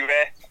went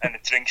everywhere, and the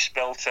drink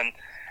spilt, and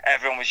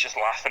everyone was just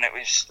laughing. It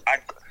was. I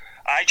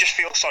just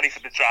feel sorry for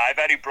the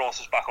driver who brought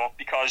us back up,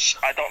 because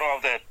I don't know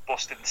how the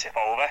bus didn't tip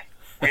over.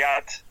 We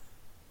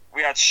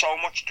had so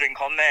much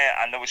drink on there,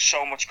 and there was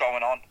so much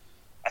going on.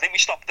 I think we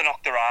stopped in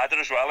Octorada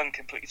as well, and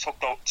completely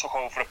took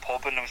over a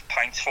pub, and there was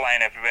pints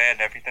flying everywhere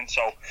and everything.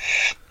 So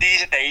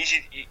these are days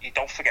you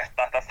don't forget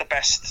that. That's the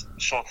best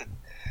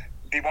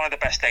be one of the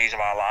best days of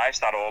our lives,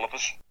 that all of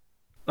us.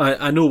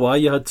 I know why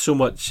you had so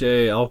much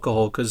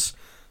alcohol, because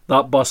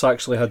that bus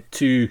actually had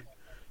two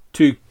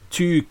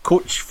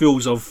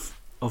coachfuls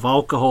of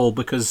alcohol,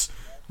 because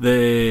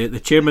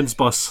the chairman's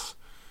bus,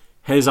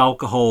 his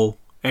alcohol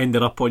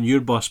ended up on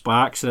your bus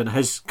by accident,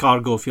 his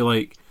cargo, if you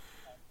like.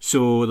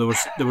 So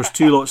there was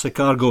two lots of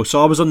cargo.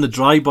 So I was on the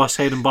dry bus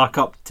heading back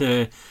up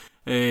to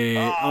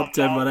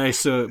Inverness.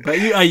 So, but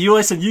you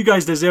listen, you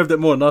guys deserved it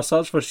more than us,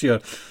 that's for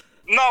sure.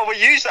 No, we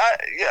used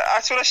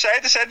that's what I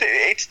said. I said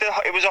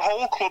it was a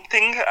whole club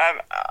thing.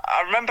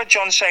 I remember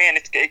John saying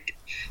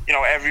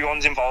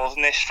everyone's involved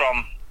in this,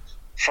 from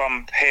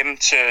him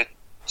to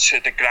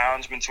the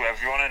groundsman to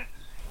everyone, and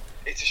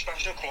it's a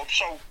special club.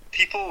 So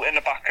people in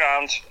the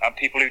background and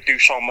people who do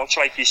so much,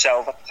 like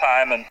yourself at the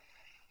time and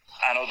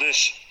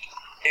others,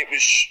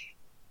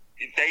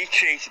 they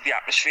created the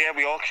atmosphere.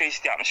 We all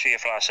created the atmosphere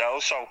for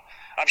ourselves. So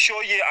I'm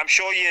sure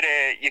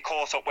you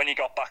caught up when you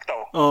got back,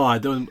 though. Oh,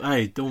 don't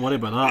worry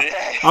about that.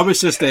 Yeah. I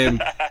was just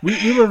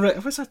we were.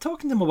 Was I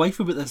talking to my wife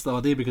about this the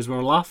other day, because we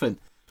were laughing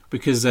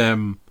because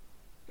Ken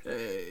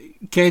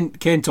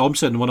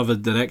Thompson, one of the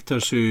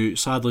directors who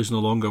sadly is no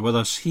longer with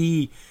us,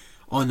 he,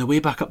 on the way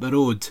back up the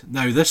road.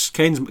 Now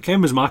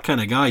Ken was my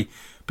kind of guy,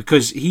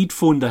 because he'd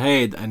phoned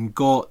ahead and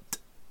got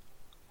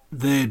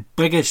the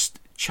biggest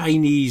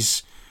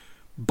Chinese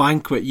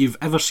banquet you've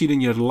ever seen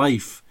in your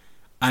life,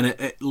 and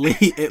it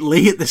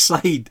lay at the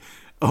side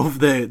of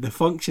the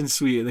function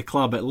suite at the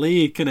club. It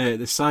lay kind of at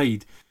the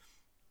side,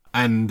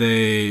 and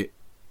then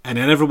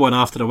everyone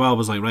after a while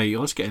was like, right,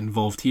 let's get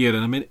involved here.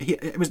 And I mean,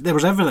 there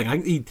was everything.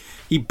 I think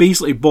he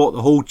basically bought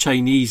the whole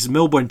Chinese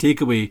Melbourne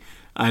takeaway,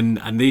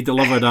 and they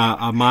delivered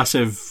a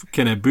massive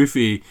kind of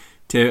buffet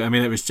to. I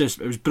mean, it was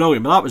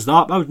brilliant. But that was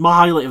my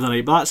highlight of the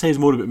night. But that says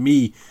more about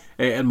me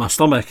and my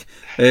stomach.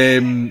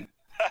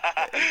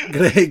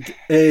 Greg,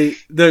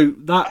 no,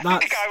 that I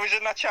think I was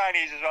in that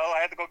Chinese as well. I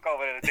had to go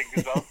cover anything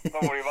as well.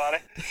 Don't worry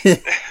about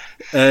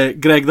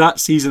it. Greg, that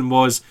season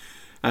was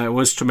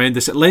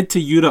tremendous. It led to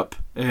Europe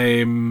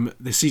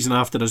the season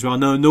after as well.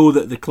 Now I know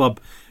that the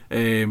club,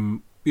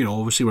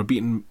 obviously were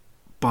beaten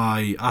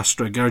by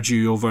Astra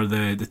Gergiu over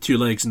the two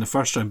legs in the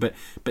first round, but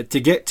to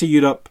get to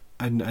Europe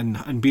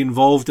and be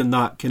involved in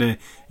that kind of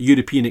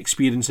European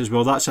experience as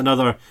well, that's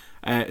another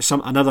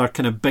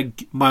kind of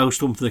big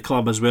milestone for the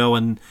club as well.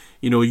 And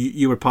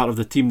you were part of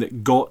the team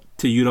that got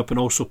to Europe and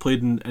also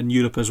played in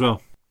Europe as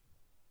well.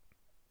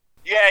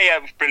 Yeah,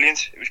 it was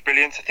brilliant.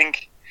 I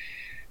think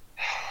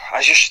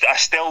I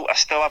still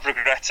have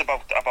regrets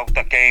about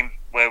that game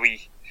where the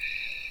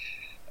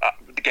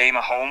game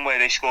at home where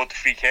they scored the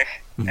free kick.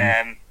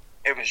 Mm-hmm.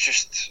 It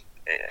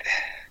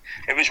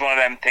was one of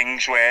them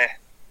things where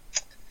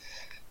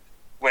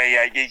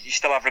you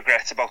still have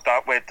regrets about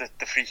that, where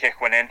the free kick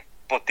went in.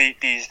 But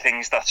these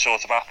things that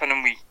sort of happen,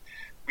 and we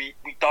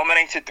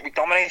dominated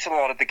a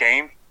lot of the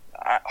game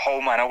at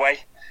home and away.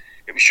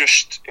 It was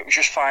just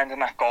finding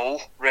that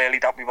goal really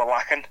that we were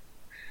lacking.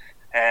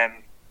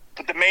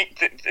 But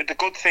the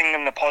good thing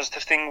and the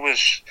positive thing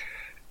was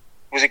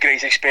a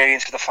great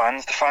experience for the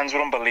fans. The fans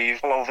were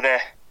unbelievable over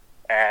there.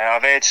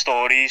 I've heard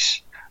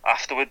stories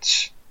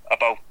afterwards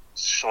about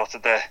sort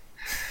of the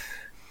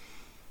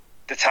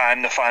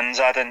time the fans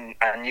had,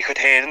 and you could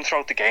hear them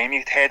throughout the game. You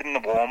could hear them in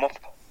the warm up,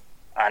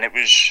 and it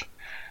was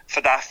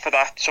for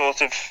that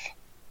sort of,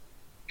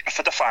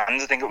 for the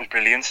fans, I think it was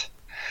brilliant.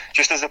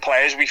 Just as the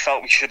players, we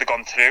felt we should have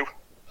gone through.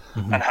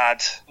 Mm-hmm. And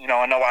had,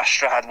 I know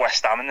Astra had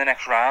West Ham in the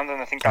next round,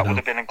 and I think that would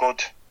have been a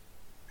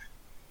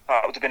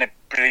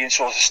brilliant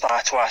sort of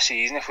start to our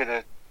season if we'd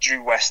have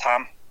drew West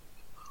Ham.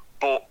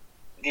 But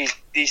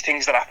these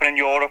things that happen in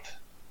Europe,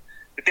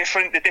 the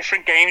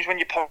different games when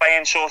you're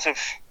playing sort of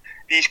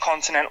these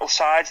continental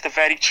sides, they're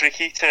very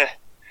tricky to,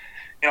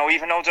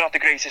 even though they're not the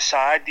greatest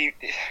side, they're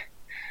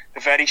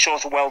very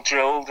sort of well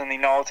drilled and they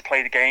know how to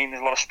play the game.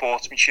 There's a lot of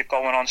sportsmanship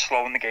going on,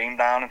 slowing the game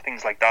down and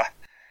things like that.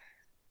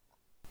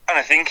 And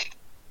I think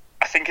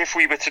if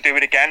we were to do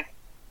it again,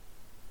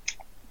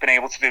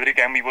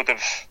 we would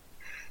have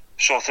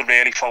sort of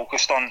really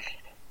focused on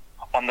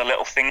the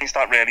little things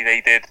that really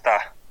they did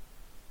that,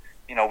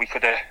 we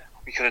could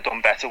have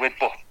done better with.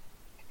 But,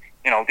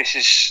 this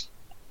is,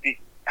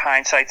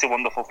 hindsight's a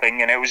wonderful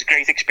thing, and it was a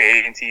great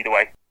experience either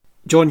way.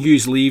 John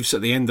Hughes leaves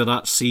at the end of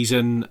that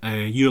season.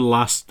 Your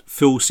last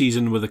full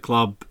season with the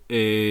club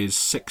is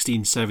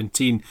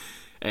 16-17.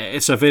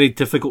 It's a very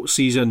difficult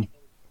season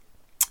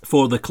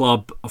for the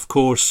club. Of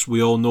course,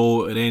 we all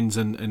know it ends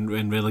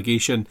in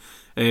relegation.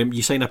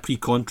 You sign a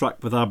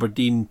pre-contract with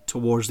Aberdeen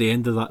towards the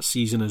end of that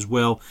season as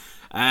well.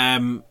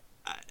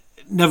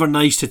 Never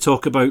nice to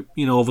talk about,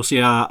 obviously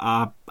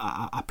a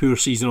poor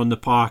season on the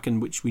park, in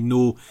which we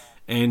know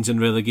ends in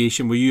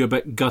relegation. Were you a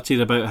bit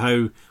gutted about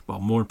how,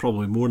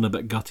 probably more than a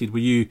bit gutted, were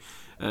you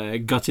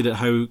gutted at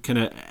how kind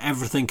of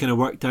everything kind of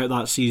worked out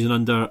that season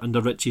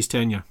under Richie's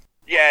tenure?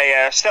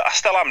 Yeah, I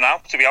still am now,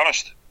 to be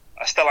honest.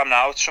 I still am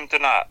now. It's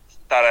something that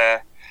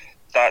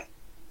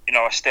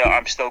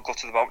I'm still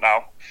gutted about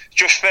now.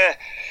 Just for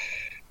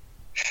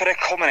a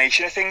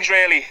culmination of things,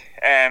 really.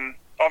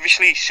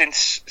 Obviously,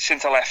 since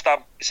I left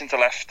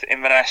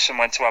Inverness and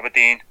went to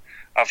Aberdeen,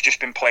 I've just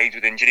been plagued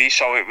with injuries.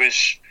 So it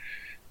was,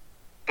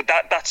 but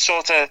that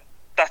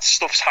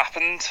stuff's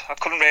happened. I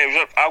couldn't really, it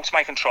was out of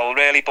my control,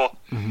 really. But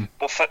mm-hmm.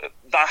 but for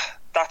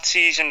that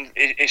season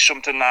is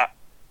something that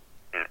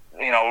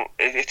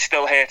it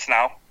still hurts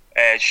now.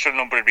 Just for a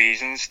number of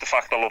reasons. The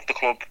fact I love the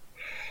club.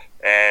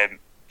 The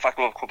fact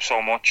I love the club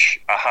so much,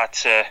 I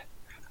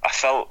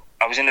felt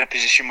I was in a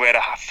position where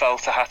I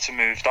felt I had to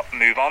move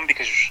on,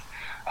 because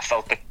I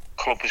felt the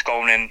club was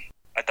going in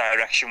a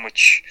direction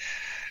which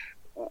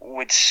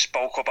we'd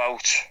spoke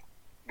about.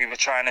 We were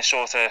trying to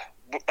sort of,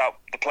 that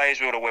the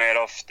players we were aware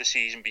of the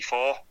season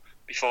before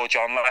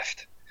John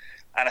left,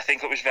 and I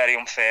think it was very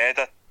unfair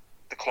that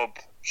the club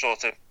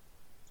sort of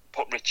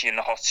put Richie in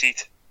the hot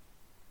seat.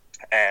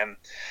 I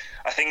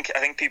think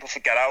people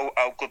forget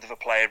how good of a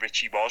player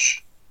Richie was,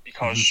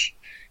 because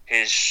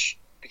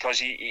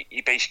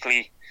he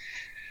basically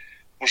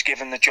was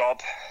given the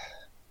job,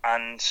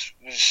 and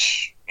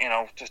was,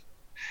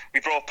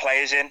 we brought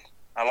players in,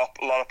 a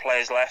lot of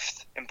players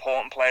left,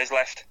 important players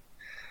left,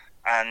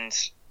 and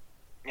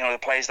the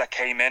players that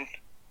came in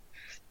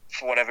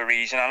for whatever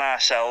reason, and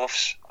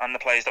ourselves and the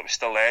players that were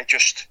still there,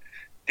 just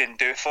didn't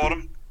do it for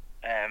them.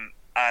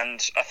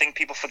 And I think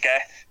people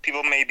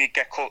maybe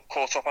get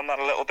caught up on that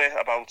a little bit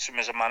about him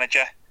as a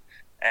manager,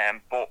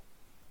 but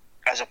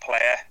as a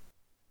player,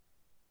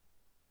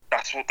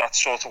 that's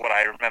sort of what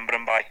I remember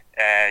him by.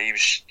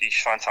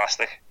 He's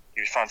fantastic.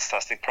 He was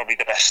fantastic. Probably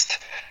the best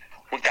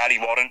with Gary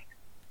Warren.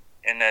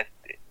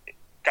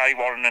 Gary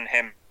Warren and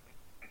him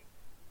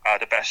are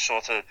the best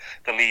sort of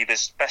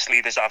best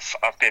leaders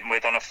I've been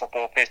with on a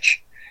football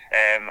pitch.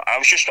 I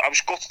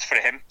was gutted for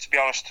him, to be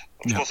honest.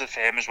 I was gutted for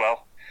him as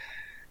well.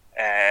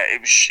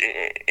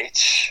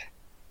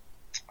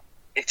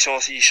 It's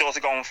sort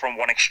of going from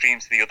one extreme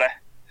to the other,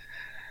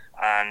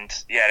 and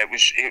yeah, it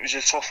was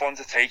a tough one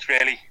to take,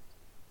 really.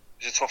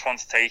 It was a tough one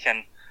to take,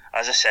 and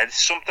as I said,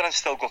 it's something I'm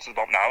still gutted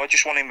about now. I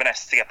just want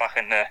Inverness to get back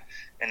in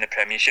the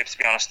Premiership, to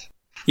be honest.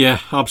 Yeah,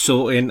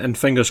 absolutely, and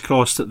fingers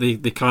crossed that they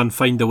can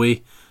find a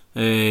way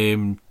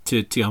to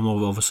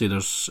obviously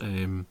there's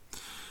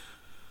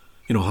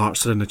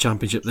Hearts are in the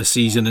Championship this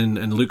season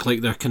and look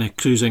like they're kind of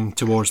cruising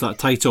towards that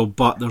title,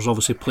 but there's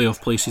obviously playoff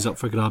places up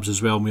for grabs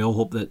as well, and we all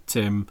hope that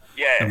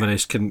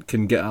Inverness can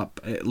get up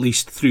at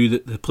least through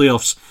the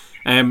playoffs.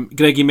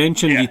 Greg, you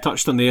mentioned, you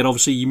touched on there,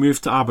 obviously you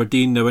moved to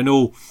Aberdeen. Now I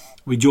know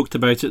we joked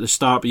about it at the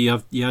start, but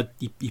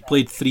you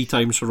played 3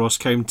 times for Ross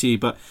County,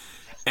 but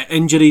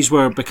injuries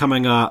were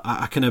becoming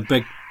a kind of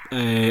big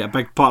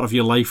part of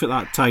your life at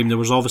that time. There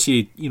was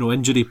obviously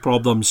injury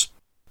problems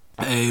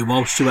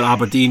whilst you were at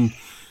Aberdeen,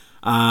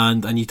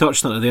 and you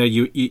touched on it there.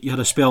 You had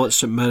a spell at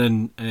St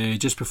Mirren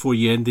just before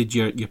you ended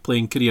your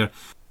playing career.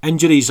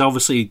 Injuries,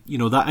 obviously,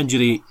 that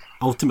injury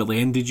ultimately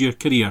ended your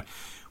career.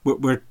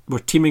 We're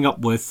teaming up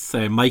with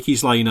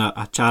Mikey's Line,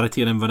 a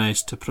charity in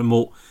Inverness, to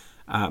promote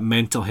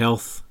mental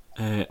health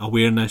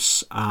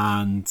awareness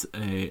and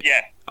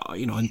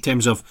in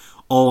terms of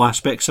all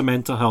aspects of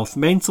mental health.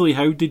 Mentally,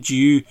 how did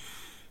you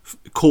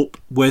cope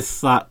with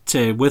that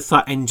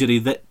injury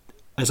that,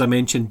 as I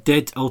mentioned,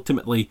 did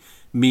ultimately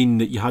mean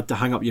that you had to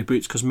hang up your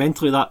boots? Because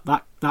mentally that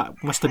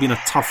must have been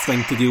a tough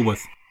thing to deal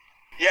with.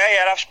 Yeah,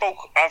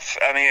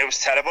 it was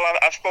terrible.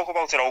 I've spoke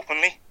about it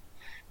openly.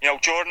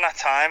 During that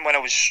time when I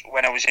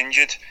was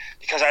injured,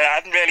 because I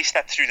hadn't really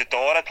stepped through the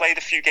door. I played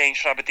a few games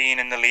for Aberdeen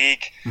in the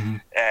league,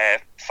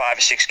 5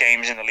 or 6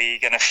 games in the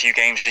league, and a few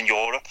games in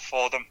Europe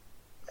for them.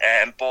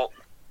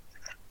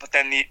 But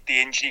then the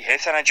injury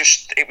hit, and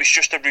it was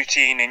just a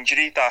routine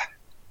injury that,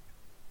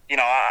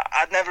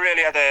 I'd never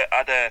really had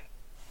a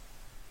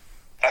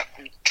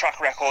track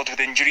record with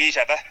injuries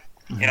ever.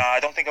 I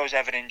don't think I was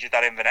ever injured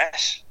at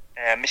Inverness.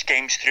 Missed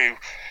games through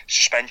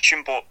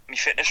suspension, but my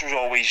fitness was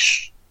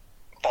always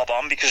bob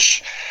on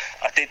because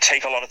I did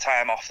take a lot of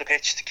time off the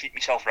pitch to keep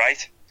myself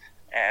right.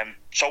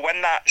 So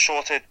when that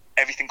sort of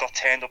everything got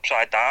turned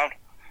upside down,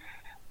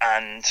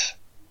 and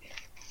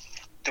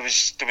there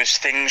was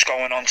things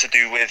going on to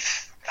do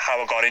with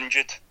how I got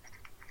injured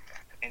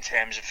in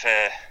terms of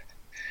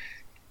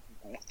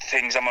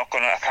things I'm not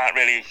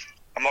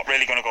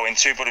really going to go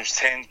into, but it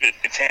was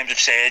in terms of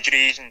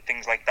surgeries and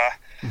things like that.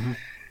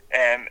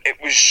 It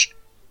was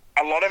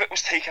a lot of it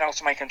was taken out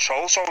of my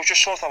control, so I was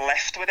just sort of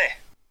left with it.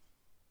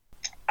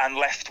 And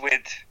left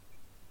with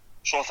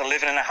sort of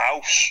living in my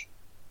house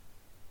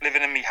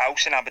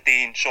in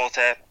Aberdeen, sort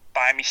of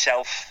by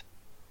myself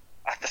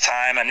at the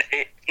time. And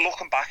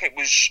looking back, it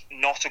was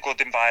not a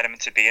good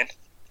environment to be in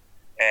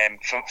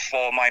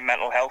for my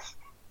mental health.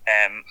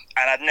 And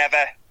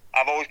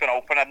I've always been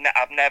open.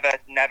 I've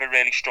never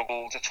really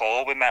struggled at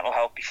all with mental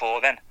health before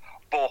then.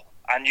 But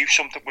I knew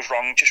something was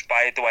wrong just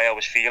by the way I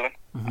was feeling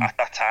at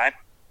that time.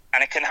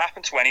 And it can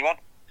happen to anyone.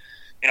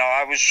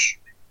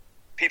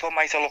 People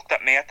might have looked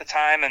at me at the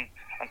time and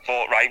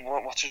thought, right,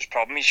 what's his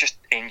problem? He's just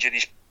injured.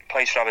 He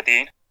plays for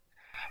Aberdeen.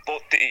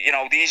 But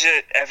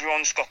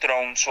everyone's got their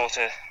own sort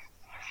of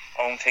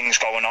own things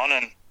going on,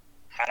 and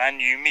I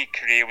knew my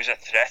career was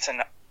at threat,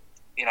 and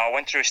I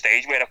went through a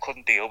stage where I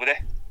couldn't deal with it.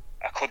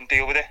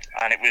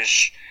 And it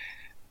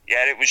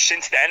was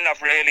since then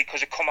I've really,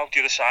 because I come out the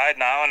other side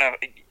now, and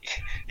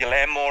you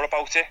learn more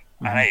about it,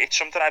 and it's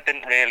something I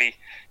didn't really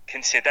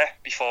consider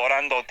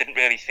beforehand or didn't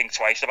really think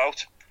twice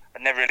about. I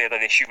never really had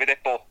an issue with it,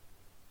 but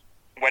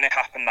when it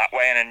happened that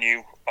way, and I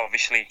knew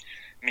obviously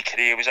my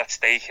career was at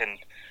stake, and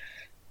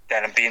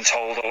then I'm being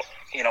told,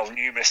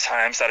 numerous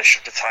times that I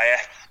should retire,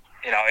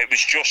 it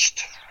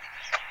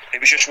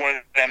was just one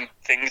of them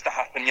things that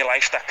happen in your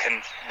life that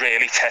can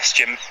really test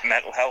your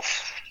mental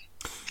health,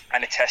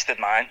 and it tested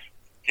mine,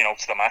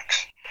 to the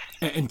max.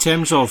 In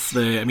terms of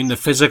the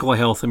physical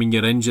health,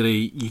 your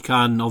injury, you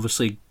can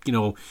obviously,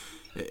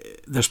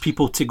 there's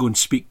people to go and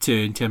speak to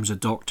in terms of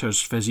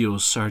doctors,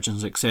 physios,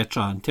 surgeons,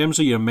 etc. In terms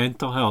of your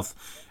mental health,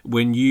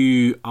 when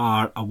you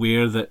are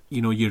aware that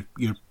your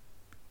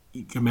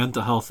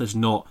mental health is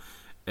not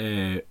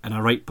in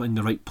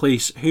the right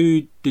place,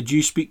 who did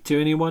you speak to?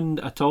 Anyone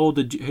at all?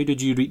 Who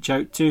did you reach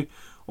out to,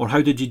 or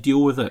how did you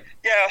deal with it?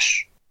 Yeah,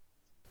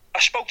 I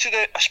spoke to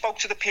the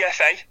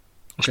PFA.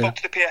 I spoke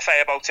to the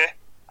PFA about it,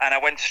 and I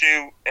went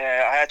through.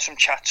 I had some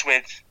chats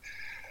with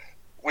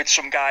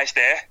some guys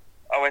there.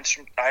 I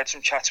had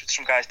some chats with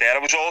some guys there. I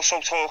was also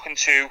talking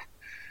to,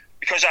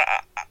 because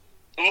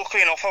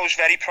luckily enough, I was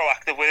very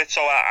proactive with it, so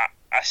I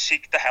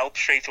seeked the help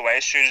straight away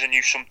as soon as I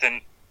knew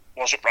something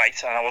wasn't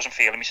right and I wasn't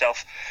feeling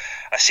myself.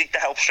 I seeked the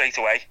help straight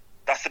away,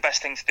 that's the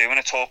best thing to do, and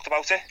I talked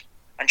about it,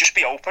 and just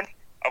be open.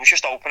 I was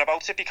just open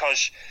about it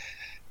because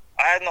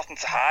I had nothing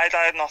to hide.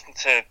 I had nothing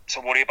to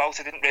worry about.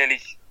 I didn't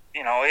really,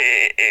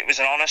 it was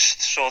an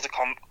honest sort of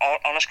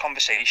honest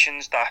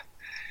conversations that,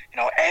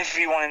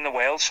 everyone in the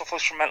world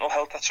suffers from mental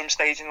health at some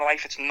stage in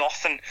life. It's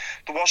nothing.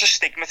 There was a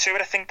stigma to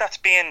it. I think that's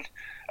being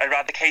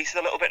eradicated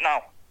a little bit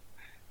now.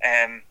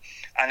 And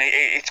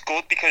it's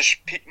good because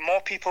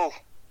more people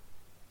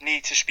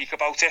need to speak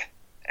about it.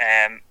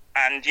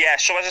 And yeah,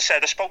 so as I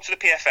said, I spoke to the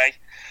PFA.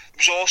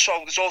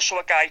 There's also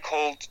a guy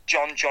called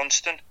John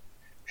Johnston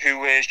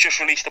who has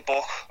just released a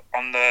book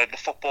on the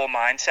football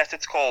mindset,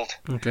 it's called.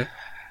 Okay.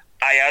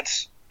 I had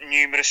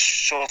numerous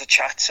sort of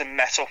chats and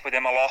met up with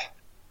him a lot.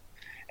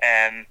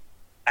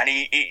 And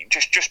he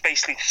just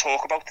basically to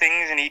talk about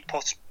things, and he's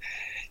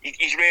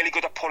really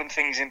good at putting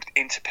things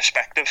into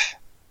perspective.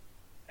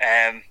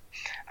 And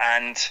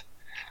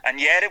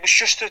yeah, it was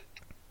just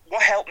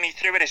what helped me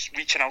through it is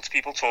reaching out to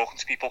people, talking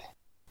to people,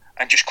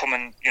 and just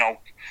coming,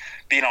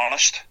 being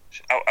honest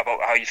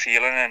about how you're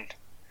feeling. And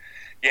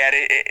yeah,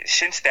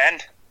 since then,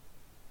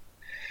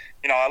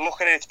 I look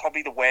at it, it's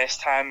probably the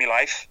worst time in my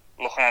life,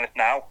 looking at it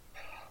now,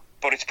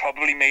 but it's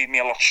probably made me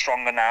a lot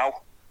stronger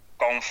now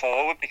going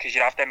forward, because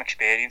you have them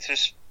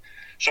experiences.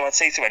 So I'd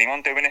say to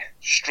anyone doing it,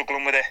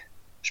 struggling with it,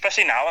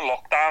 especially now in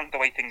lockdown, the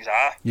way things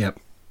are, yep.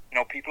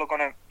 People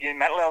are your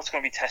mental health's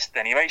going to be tested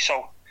anyway,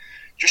 so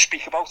just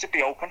speak about it,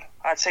 be open.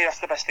 I'd say that's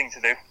the best thing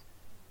to do.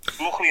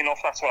 Luckily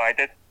enough, that's what I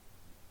did.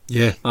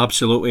 Yeah,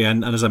 absolutely.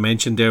 And as I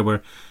mentioned there,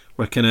 we're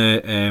kind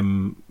of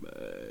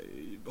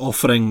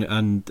offering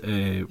and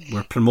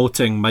we're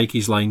promoting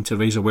Mikey's Line to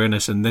raise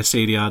awareness in this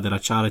area. They're a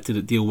charity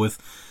that deal with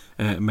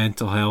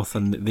mental health,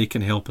 and they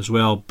can help as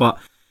well. But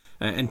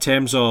in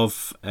terms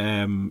of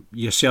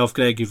yourself,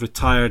 Greg, you've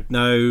retired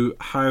now.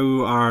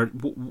 How are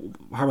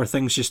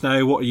things just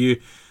now?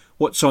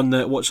 What's on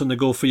the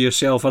go for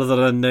yourself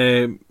other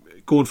than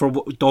going for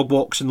dog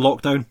walks in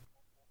lockdown?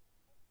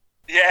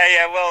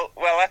 Yeah.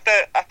 Well, at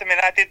the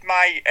minute, I did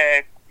my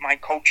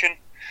coaching,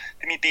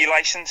 did my B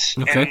license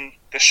in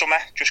the summer,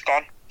 just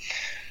gone.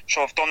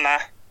 So I've done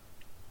that.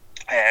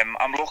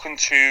 I'm looking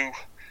to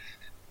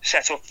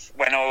set up,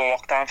 when all the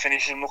lockdown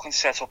finishes, I'm looking to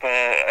set up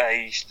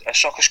a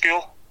soccer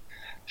school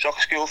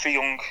for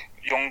young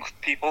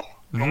people,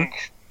 young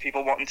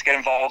people wanting to get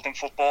involved in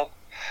football.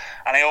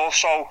 And I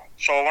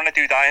want to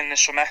do that in the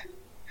summer,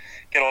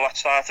 get all that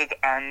started.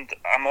 And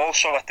I'm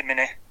also at the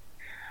minute,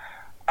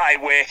 I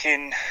work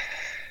in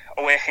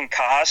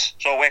cars.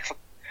 So I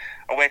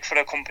work for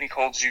a company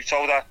called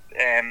Zuto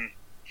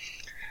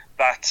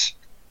that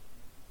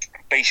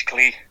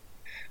basically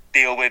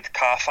deal with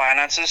car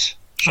finances.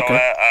 So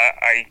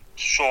I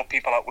sort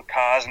people out with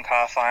cars and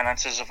car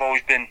finances. I've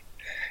always been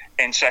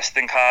interested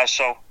in cars,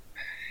 so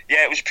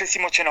yeah, it was pretty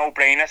much a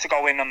no-brainer to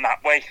go in on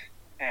that way.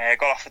 I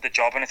got offered the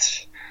job, and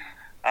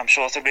I'm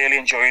sort of really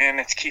enjoying it, and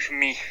it's keeping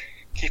me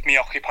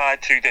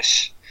occupied through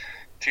this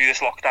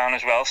lockdown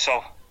as well.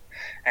 So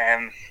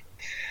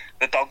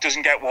the dog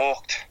doesn't get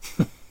walked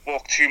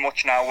too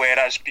much now,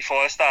 whereas before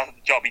I started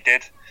the job he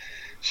did.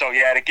 So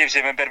yeah, it gives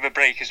him a bit of a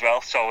break as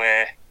well. So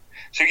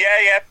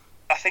yeah,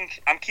 I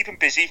think I'm keeping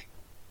busy.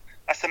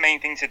 That's the main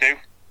thing to do.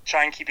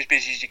 Try and keep as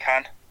busy as you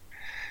can.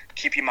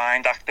 Keep your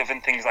mind active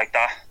and things like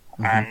that.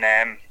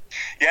 And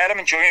yeah, I'm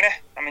enjoying it.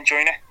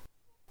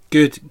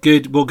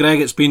 Good. Well,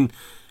 Greg, it's been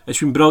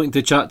brilliant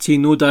to chat to you.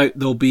 No doubt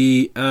there'll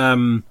be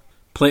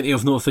plenty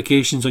of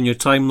notifications on your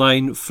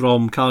timeline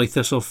from Caley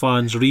Thistle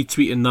fans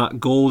retweeting that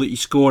goal that you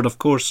scored, of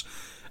course,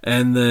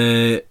 in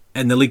the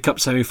League Cup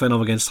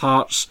semi-final against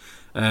Hearts.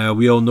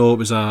 We all know it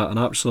was an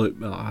absolute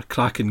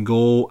cracking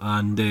goal,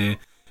 and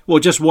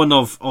just one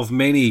of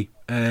many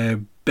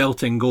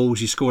belting goals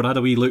he scored. I had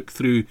a wee look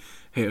through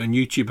on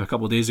YouTube a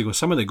couple of days ago.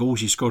 Some of the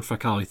goals he scored for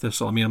Caley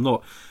Thistle. I mean, I'm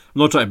not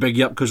trying to big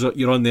you up because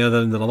you're on the other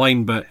end of the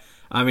line, but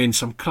I mean,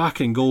 some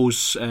cracking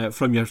goals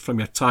from your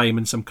time,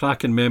 and some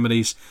cracking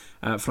memories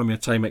from your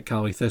time at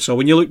Caley Thistle.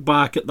 When you look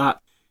back at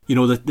that,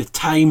 the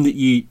time that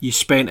you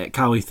spent at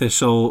Caley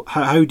Thistle,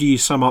 how do you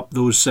sum up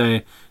those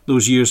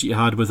years that you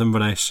had with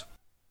Inverness?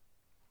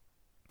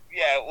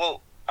 Yeah,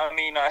 well, I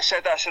mean, I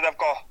said I still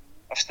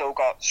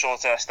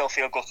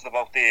feel gutted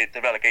about the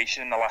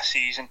relegation in the last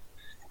season,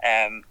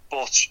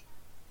 but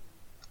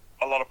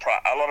a lot of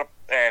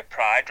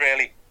pride,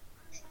 really.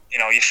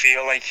 You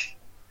feel like,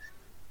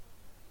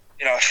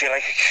 I feel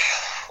like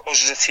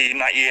us as a team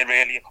that year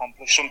really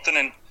accomplished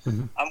something,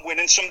 and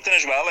winning something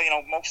as well.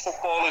 Most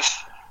footballers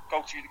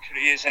go through the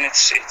careers, and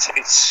it's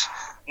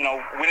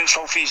winning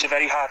trophies are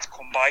very hard to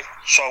come by.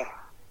 So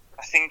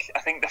I think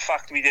the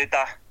fact we did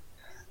that,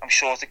 I'm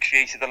sure it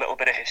created a little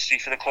bit of history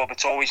for the club.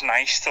 It's always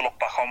nice to look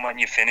back on when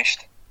you're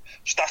finished.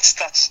 So that's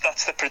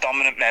the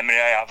predominant memory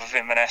I have of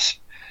Inverness.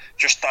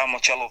 Just how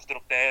much I loved it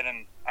up there,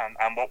 and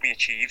what we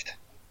achieved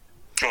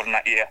during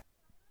that year.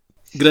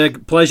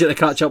 Greg, pleasure to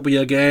catch up with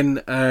you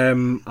again,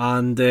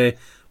 and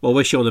we'll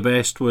wish you all the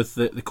best with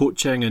the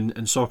coaching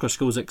and soccer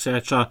schools,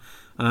 etc.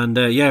 And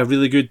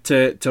really good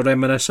to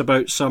reminisce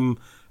about some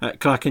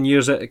cracking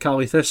years at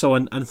Caley Thistle,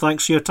 and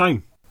thanks for your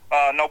time.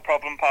 No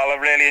problem, pal. I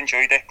really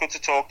enjoyed it. Good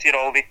to talk to you,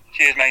 Oldie.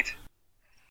 Cheers, mate.